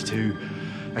had wanted to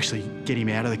actually get him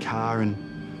out of the car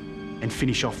and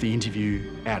finish off the interview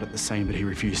out at the scene, but he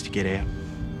refused to get out.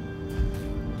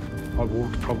 I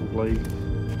walked probably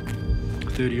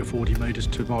 30 or 40 metres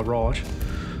to my right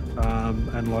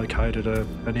and located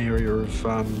an area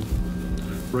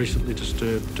of recently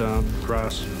disturbed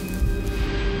grass.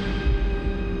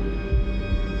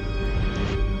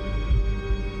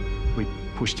 We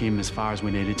pushed him as far as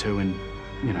we needed to, and,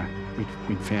 you know,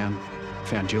 we found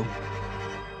Jill.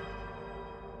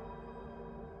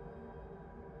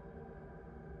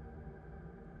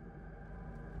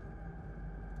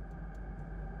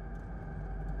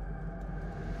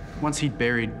 Once he'd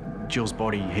buried Jill's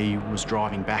body, he was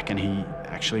driving back, and he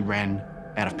actually ran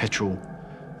out of petrol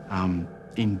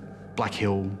in Black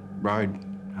Hill Road.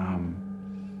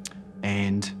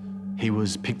 And he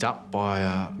was picked up by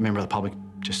a member of the public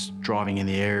just driving in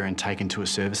the area and taken to a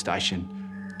service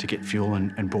station to get fuel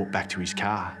and brought back to his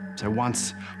car. So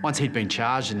once he'd been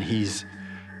charged and his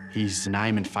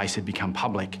name and face had become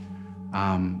public,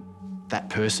 that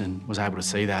person was able to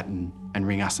see that and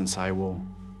ring us and say, well,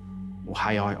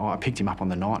 hey, I picked him up on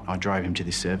the night, I drove him to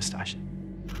this service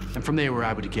station. And from there, we were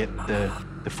able to get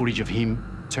the footage of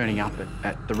him turning up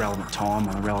at the relevant time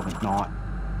on a relevant night.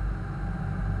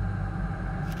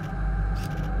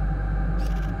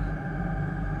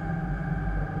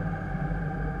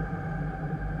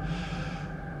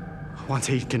 Once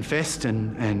he'd confessed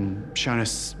and shown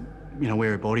us, you know,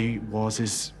 where her body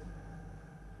was,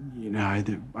 you know,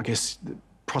 I guess the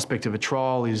prospect of a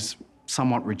trial is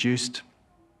somewhat reduced.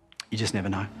 You just never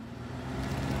know.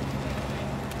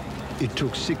 It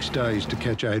took 6 days to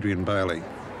catch Adrian Bayley.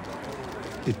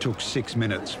 It took 6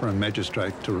 minutes for a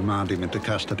magistrate to remand him into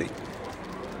custody.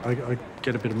 I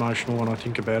get a bit emotional when I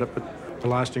think about it, but the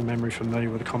lasting memory for me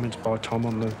were the comments by Tom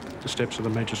on the steps of the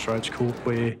magistrate's court,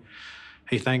 where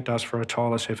he thanked us for our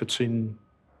tireless efforts in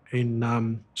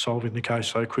solving the case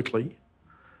so quickly,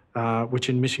 which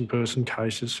in missing person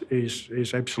cases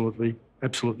is absolutely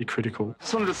critical.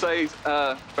 Just wanted to say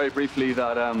very briefly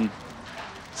that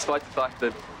despite the fact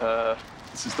that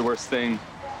this is the worst thing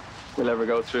we'll ever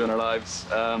go through in our lives,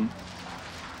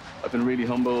 I've been really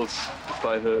humbled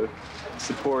by the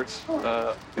support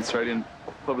the Australian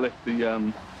public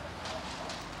the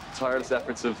tireless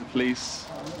efforts of the police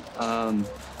and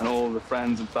all the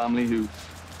friends and family who.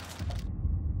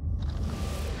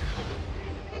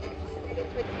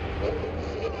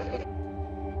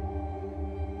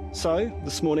 So,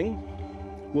 this morning,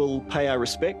 we'll pay our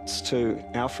respects to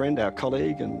our friend, our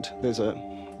colleague, and there's a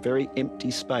very empty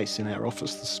space in our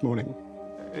office this morning.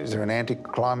 Is there an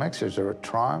anticlimax? Is there a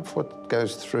triumph? What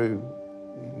goes through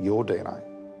your DNA?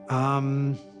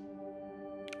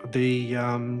 The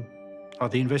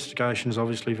investigation is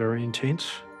obviously very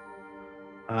intense.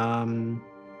 From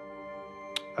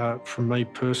me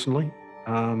personally,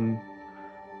 you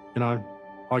know,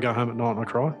 I go home at night and I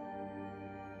cry.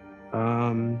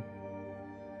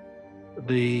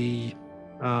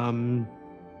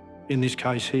 In this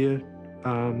case here,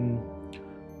 you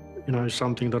know,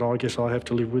 something that I guess I have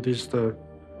to live with is the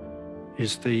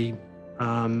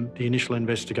initial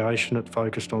investigation that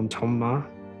focused on Tom Meagher.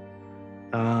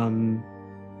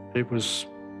 It was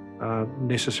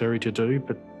necessary to do,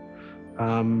 but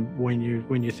when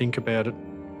you think about it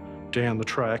down the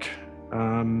track,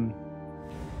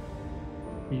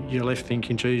 you're left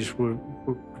thinking, geez, we're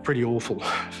pretty awful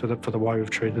for the way we've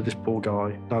treated this poor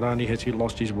guy. Not only has he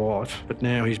lost his wife, but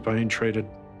now he's been treated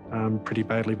pretty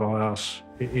badly by us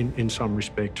in some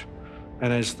respect.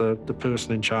 And as the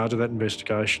person in charge of that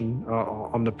investigation,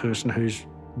 I'm the person who's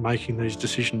making these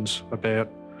decisions about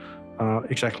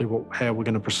exactly how we're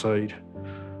going to proceed.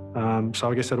 So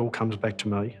I guess that all comes back to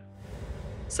me.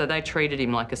 So they treated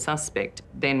him like a suspect.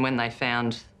 Then when they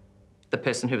found the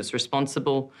person who was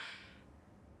responsible,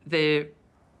 their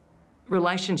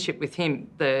relationship with him,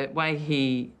 the way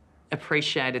he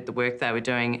appreciated the work they were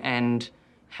doing and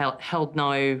held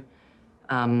no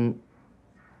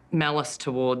malice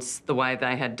towards the way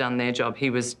they had done their job. He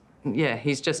was, yeah,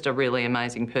 he's just a really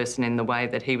amazing person in the way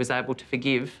that he was able to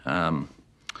forgive.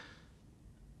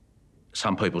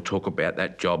 Some people talk about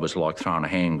that job as like throwing a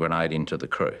hand grenade into the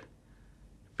crew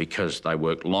because they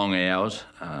work long hours,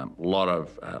 a lot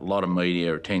of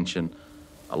media attention,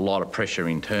 a lot of pressure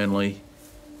internally.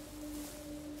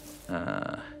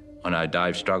 I know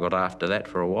Dave struggled after that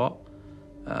for a while.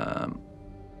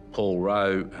 Paul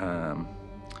Rowe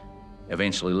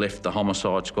eventually left the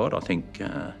homicide squad. I think,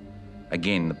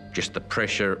 again, just the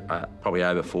pressure, probably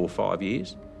over 4 or 5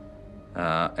 years.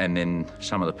 And then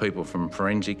some of the people from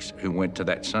forensics who went to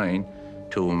that scene,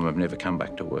 2 of them have never come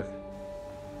back to work.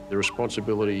 The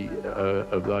responsibility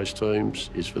of those teams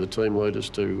is for the team leaders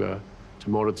to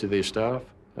monitor their staff.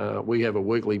 We have a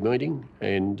weekly meeting,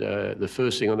 and the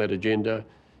first thing on that agenda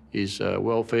is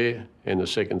welfare, and the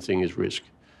second thing is risk.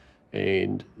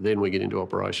 And then we get into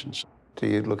operations. Do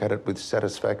you look at it with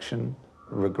satisfaction,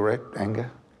 regret, anger?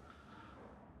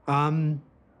 I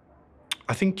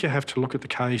think you have to look at the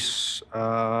case,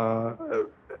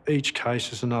 each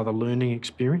case is another learning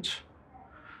experience.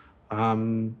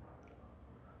 I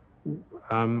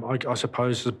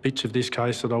suppose there's bits of this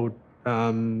case that I would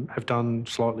have done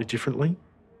slightly differently.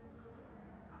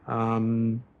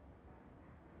 But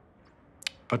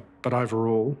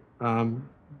overall,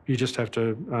 you just have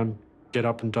to get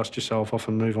up and dust yourself off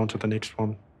and move on to the next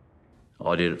one.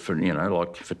 I did it for, you know,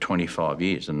 like for 25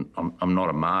 years, and I'm not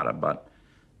a martyr, but,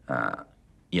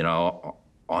 you know,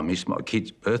 I miss my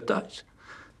kids' birthdays.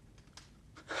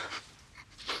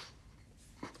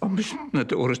 I miss my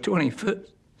daughter's 21st.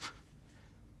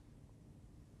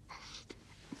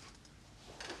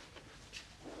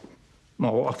 My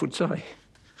wife would say,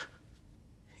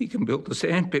 you can build the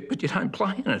sandpit, but you don't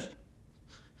play in it.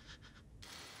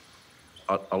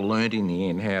 I learned in the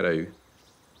end how to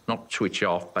not switch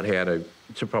off, but how to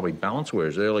probably balance,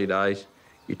 whereas early days,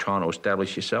 you're trying to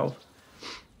establish yourself.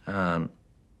 And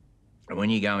when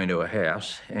you go into a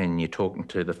house and you're talking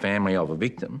to the family of a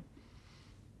victim,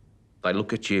 they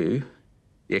look at you,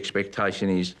 the expectation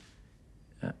is,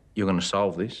 you're going to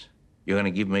solve this, you're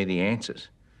going to give me the answers.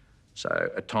 So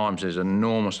at times there's an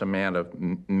enormous amount of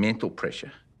mental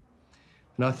pressure.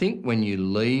 And I think when you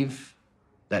leave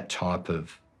that type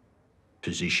of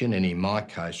position, and in my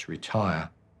case, retire,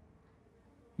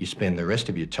 you spend the rest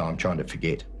of your time trying to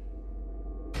forget.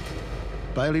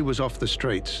 Bayley was off the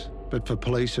streets, but for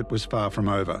police it was far from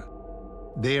over.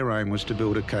 Their aim was to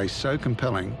build a case so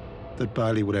compelling that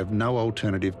Bayley would have no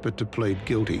alternative but to plead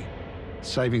guilty,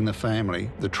 saving the family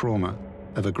the trauma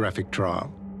of a graphic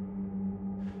trial.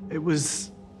 It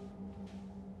was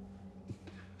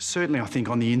certainly, I think,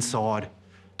 on the inside,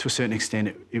 to a certain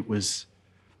extent, it was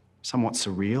somewhat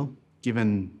surreal,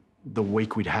 given the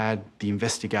week we'd had, the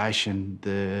investigation,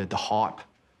 the hype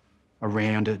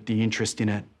around it, the interest in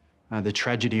it, the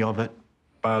tragedy of it.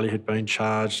 Bayley had been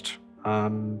charged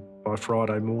by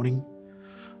Friday morning.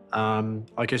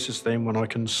 I guess it's then when I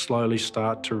can slowly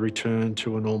start to return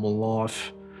to a normal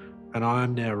life. And I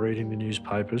am now reading the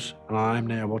newspapers, and I am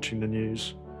now watching the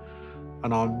news,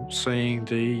 and I'm seeing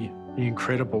the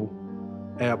incredible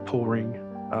outpouring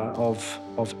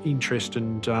of interest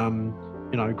and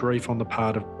grief on the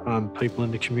part of people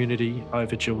in the community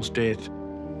over Jill's death.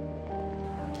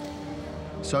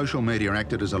 Social media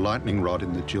acted as a lightning rod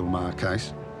in the Jill Meagher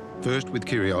case, first with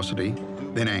curiosity,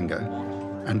 then anger,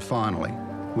 and finally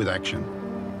with action.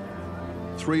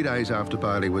 3 days after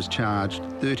Bayley was charged,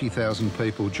 30,000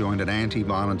 people joined an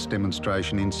anti-violence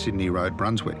demonstration in Sydney Road,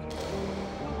 Brunswick.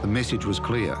 The message was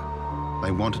clear.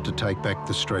 They wanted to take back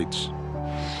the streets.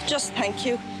 Just thank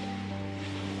you.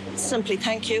 Simply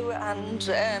thank you, and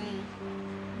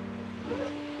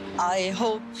I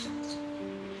hope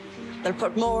they'll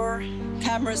put more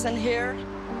cameras in here.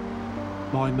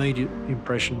 My immediate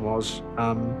impression was,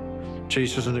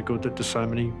 geez, isn't it good that there's so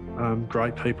many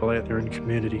great people out there in the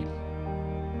community,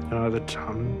 that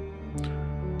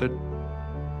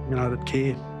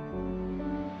care.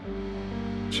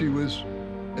 She was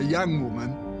a young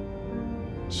woman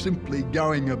simply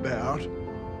going about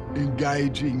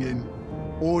engaging in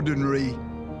ordinary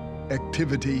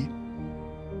activity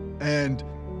and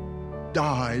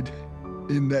died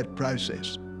in that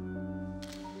process.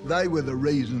 They were the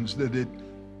reasons that it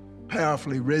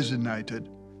powerfully resonated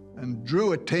and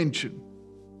drew attention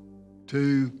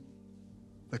to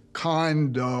the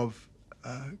kind of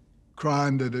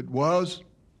crime that it was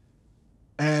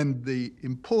and the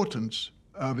importance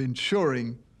of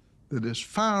ensuring that as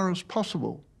far as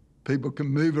possible, people can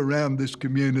move around this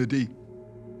community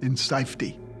in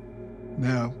safety.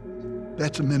 Now,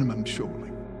 that's a minimum,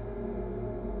 surely.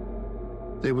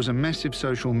 There was a massive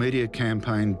social media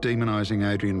campaign demonising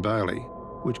Adrian Bayley,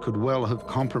 which could well have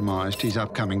compromised his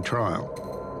upcoming trial.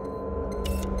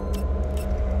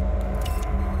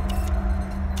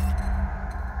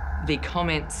 The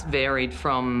comments varied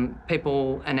from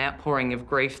people, an outpouring of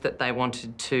grief that they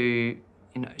wanted to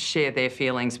share their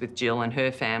feelings with Jill and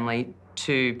her family,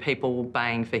 to people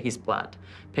baying for his blood,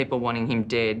 people wanting him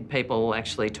dead, people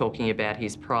actually talking about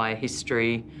his prior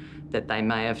history that they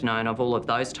may have known of, all of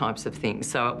those types of things.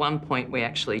 So at one point we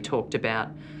actually talked about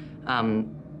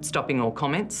stopping all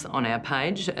comments on our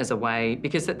page as a way,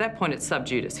 because at that point it's sub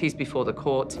judice, he's before the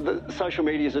courts. The social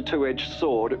media is a two-edged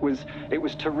sword. It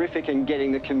was terrific in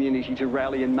getting the community to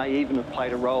rally and may even have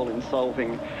played a role in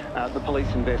solving the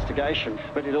police investigation,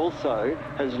 but it also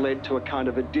has led to a kind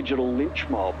of a digital lynch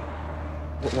mob.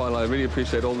 While I really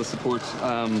appreciate all the support,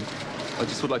 I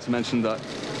just would like to mention that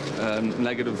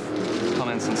negative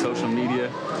comments on social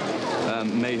media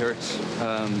may hurt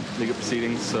legal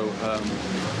proceedings, so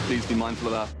please be mindful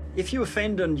of that. If you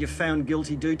offend and you're found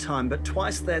guilty, do time, but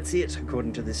twice that's it,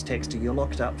 according to this texter. You're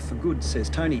locked up for good, says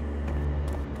Tony.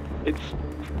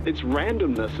 It's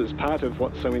randomness is part of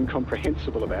what's so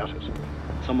incomprehensible about it.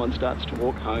 Someone starts to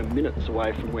walk home minutes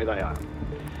away from where they are,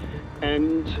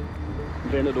 and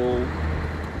then it all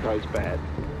goes bad.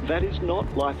 That is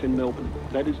not life in Melbourne.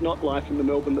 That is not life in the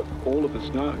Melbourne that all of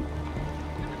us know.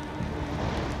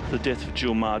 The death of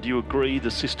Jill Meagher, do you agree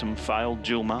the system failed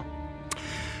Jill Meagher?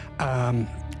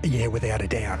 Yeah, without a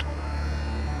doubt.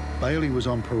 Bayley was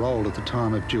on parole at the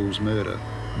time of Jill's murder,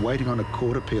 waiting on a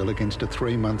court appeal against a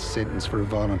 3-month sentence for a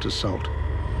violent assault.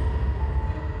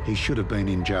 He should have been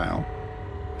in jail.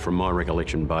 From my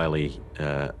recollection, Bayley,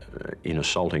 in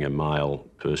assaulting a male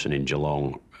person in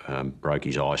Geelong, broke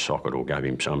his eye socket or gave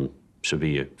him some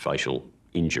severe facial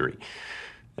injury.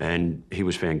 And he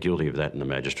was found guilty of that in the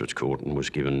Magistrates Court and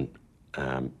was given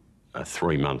a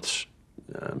 3 months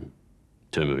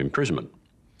term of imprisonment.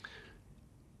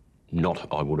 Not,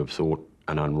 I would have thought,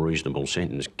 an unreasonable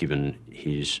sentence given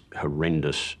his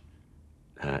horrendous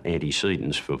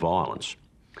antecedents for violence.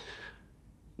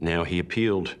 Now, he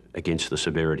appealed against the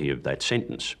severity of that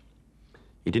sentence.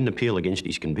 He didn't appeal against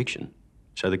his conviction,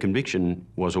 so the conviction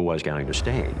was always going to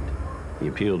stand. He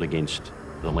appealed against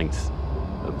the length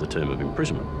of the term of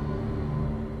imprisonment.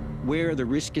 Where are the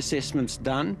risk assessments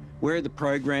done? Where are the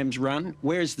programs run?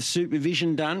 Where is the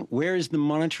supervision done? Where is the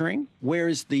monitoring? Where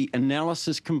is the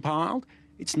analysis compiled?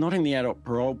 It's not in the Adult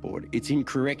Parole Board, it's in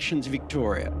Corrections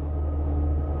Victoria.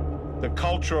 The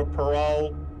culture of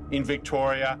parole in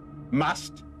Victoria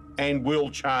must and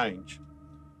will change.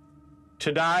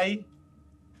 Today,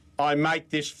 I make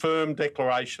this firm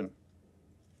declaration.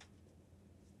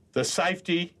 The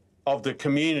safety of the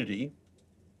community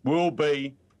will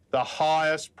be the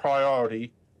highest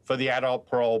priority for the Adult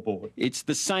Parole Board. It's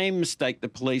the same mistake the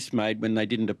police made when they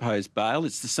didn't oppose bail.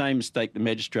 It's the same mistake the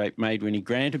magistrate made when he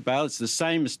granted bail. It's the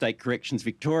same mistake Corrections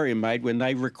Victoria made when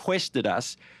they requested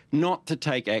us not to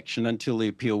take action until the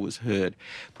appeal was heard.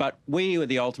 But we are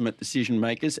the ultimate decision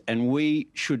makers and we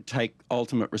should take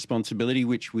ultimate responsibility,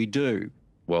 which we do.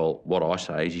 Well, what I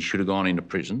say is he should have gone into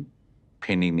prison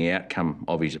pending the outcome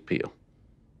of his appeal,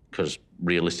 because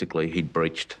realistically he'd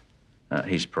breached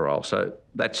his parole. So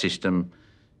that system,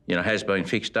 you know, has been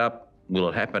fixed up. Will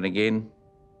it happen again?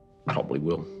 Probably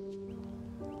will.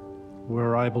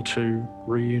 We're able to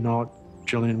reunite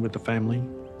Gillian with the family,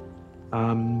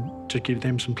 to give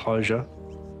them some closure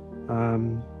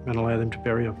and allow them to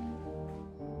bury her.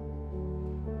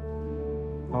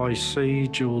 I see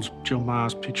Jill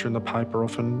Meagher's picture in the paper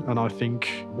often and I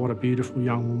think, what a beautiful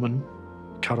young woman,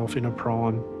 cut off in her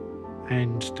prime,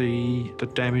 and the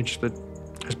damage that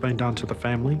has been done to the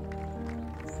family.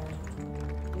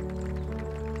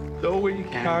 Though we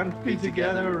can't be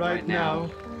together right now,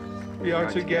 we are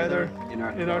together in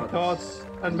our thoughts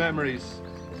and memories.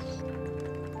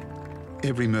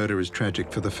 Every murder is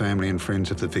tragic for the family and friends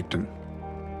of the victim.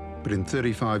 But in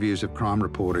 35 years of crime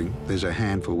reporting, there's a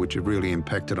handful which have really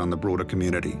impacted on the broader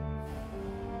community.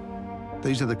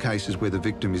 These are the cases where the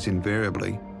victim is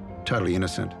invariably totally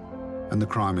innocent and the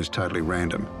crime is totally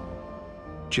random.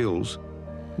 Jill's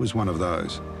was one of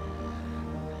those.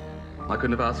 I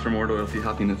couldn't have asked for more loyalty,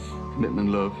 happiness, commitment,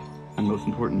 love, and most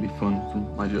importantly, fun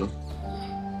from my Jill.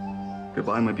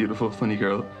 Goodbye, my beautiful, funny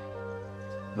girl.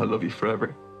 I love you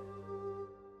forever.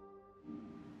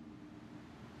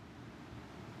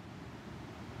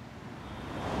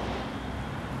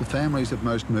 The families of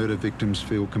most murder victims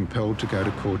feel compelled to go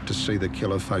to court to see the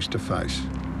killer face to face.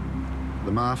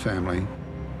 The Meagher family,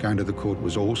 going to the court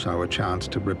was also a chance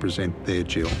to represent their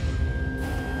Jill.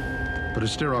 But a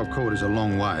sterile court is a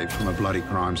long way from a bloody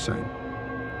crime scene.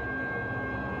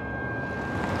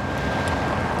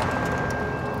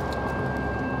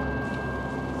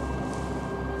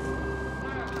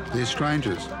 They're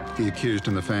strangers, the accused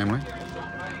and the family,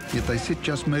 yet they sit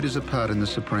just metres apart in the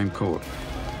Supreme Court,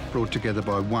 brought together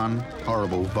by one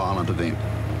horrible, violent event.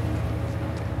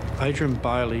 Adrian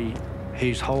Bayley,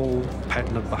 his whole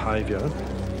pattern of behaviour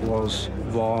was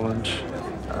violent,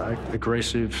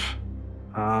 aggressive,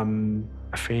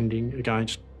 offending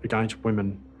against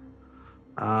women.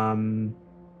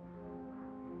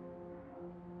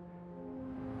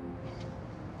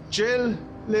 Jill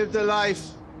lived a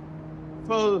life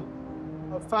full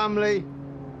of family,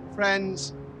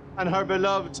 friends, and her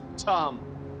beloved Tom.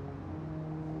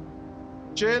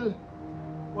 Jill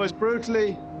was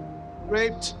brutally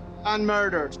raped and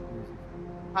murdered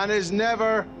and is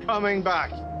never coming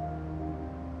back.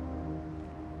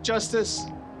 Justice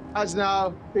has now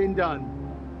been done.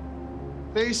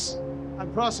 Police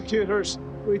and prosecutors,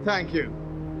 we thank you.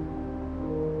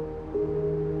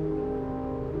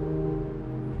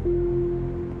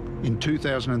 In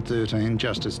 2013,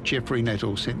 Justice Geoffrey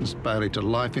Nettle sentenced Bayley to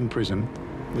life in prison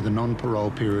with a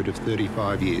non-parole period of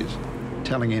 35 years,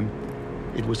 telling him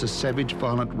it was a savage,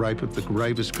 violent rape of the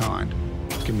gravest kind,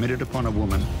 committed upon a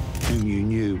woman whom you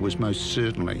knew was most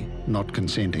certainly not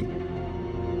consenting.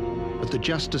 But the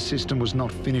justice system was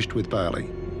not finished with Bayley.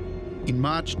 In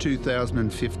March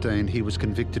 2015, he was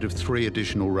convicted of 3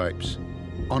 additional rapes.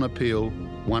 On appeal,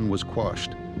 1 was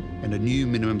quashed, and a new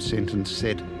minimum sentence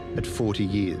set at 40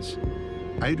 years.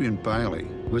 Adrian Bayley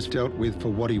was dealt with for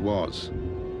what he was,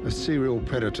 a serial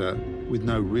predator with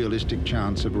no realistic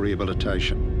chance of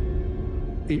rehabilitation.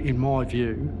 In my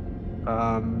view,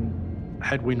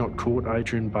 had we not caught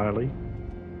Adrian Bayley,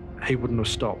 he wouldn't have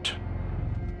stopped,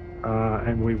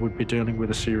 and we would be dealing with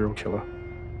a serial killer.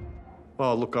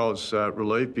 Well, look, I was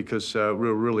relieved because we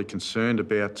were really concerned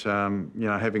about, you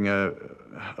know, having a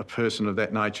person of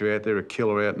that nature out there, a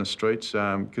killer out in the streets,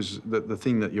 because the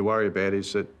thing that you worry about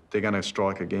is that they're going to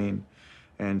strike again.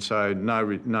 And so, you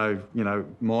know,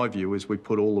 my view is we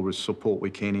put all the support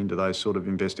we can into those sort of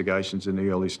investigations in the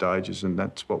early stages, and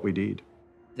that's what we did.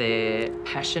 Their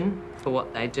passion for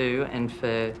what they do and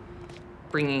for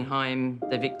bringing home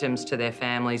the victims to their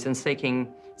families and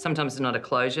seeking, sometimes it's not a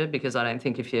closure, because I don't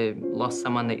think if you lost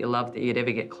someone that you loved that you'd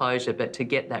ever get closure, but to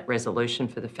get that resolution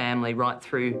for the family right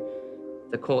through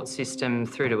the court system,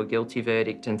 through to a guilty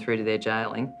verdict and through to their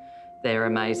jailing, they're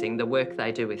amazing. The work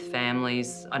they do with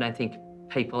families, I don't think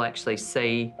people actually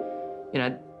see, you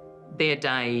know, their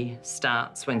day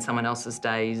starts when someone else's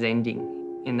day is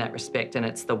ending in that respect, and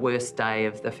it's the worst day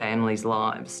of the family's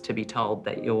lives to be told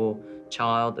that your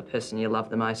child, the person you love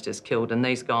the most, is killed. And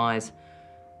these guys,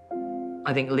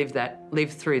 I think,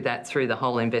 live through that through the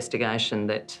whole investigation,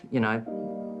 that, you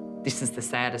know, this is the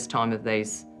saddest time of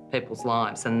these people's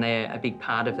lives, and they're a big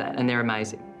part of that, and they're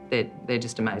amazing. They're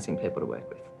just amazing people to work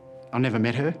with. I never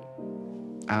met her,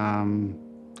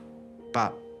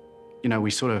 but, you know,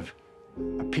 we sort of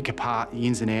pick apart the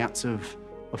ins and outs of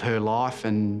her life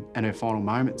and her final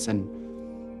moments.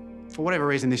 And for whatever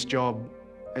reason, this job,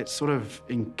 it sort of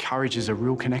encourages a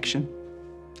real connection.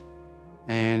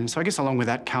 And so I guess along with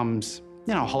that comes,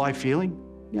 a hollow feeling.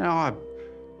 I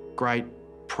great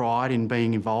pride in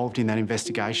being involved in that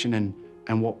investigation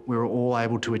and what we were all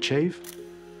able to achieve.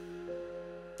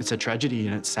 It's a tragedy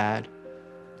and it's sad,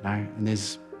 and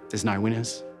there's no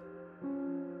winners.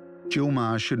 Jill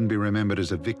Meagher shouldn't be remembered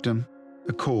as a victim,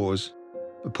 a cause,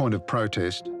 a point of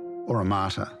protest, or a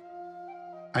martyr.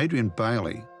 Adrian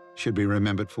Bayley should be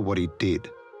remembered for what he did.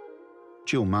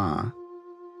 Jill Meagher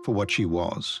for what she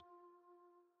was.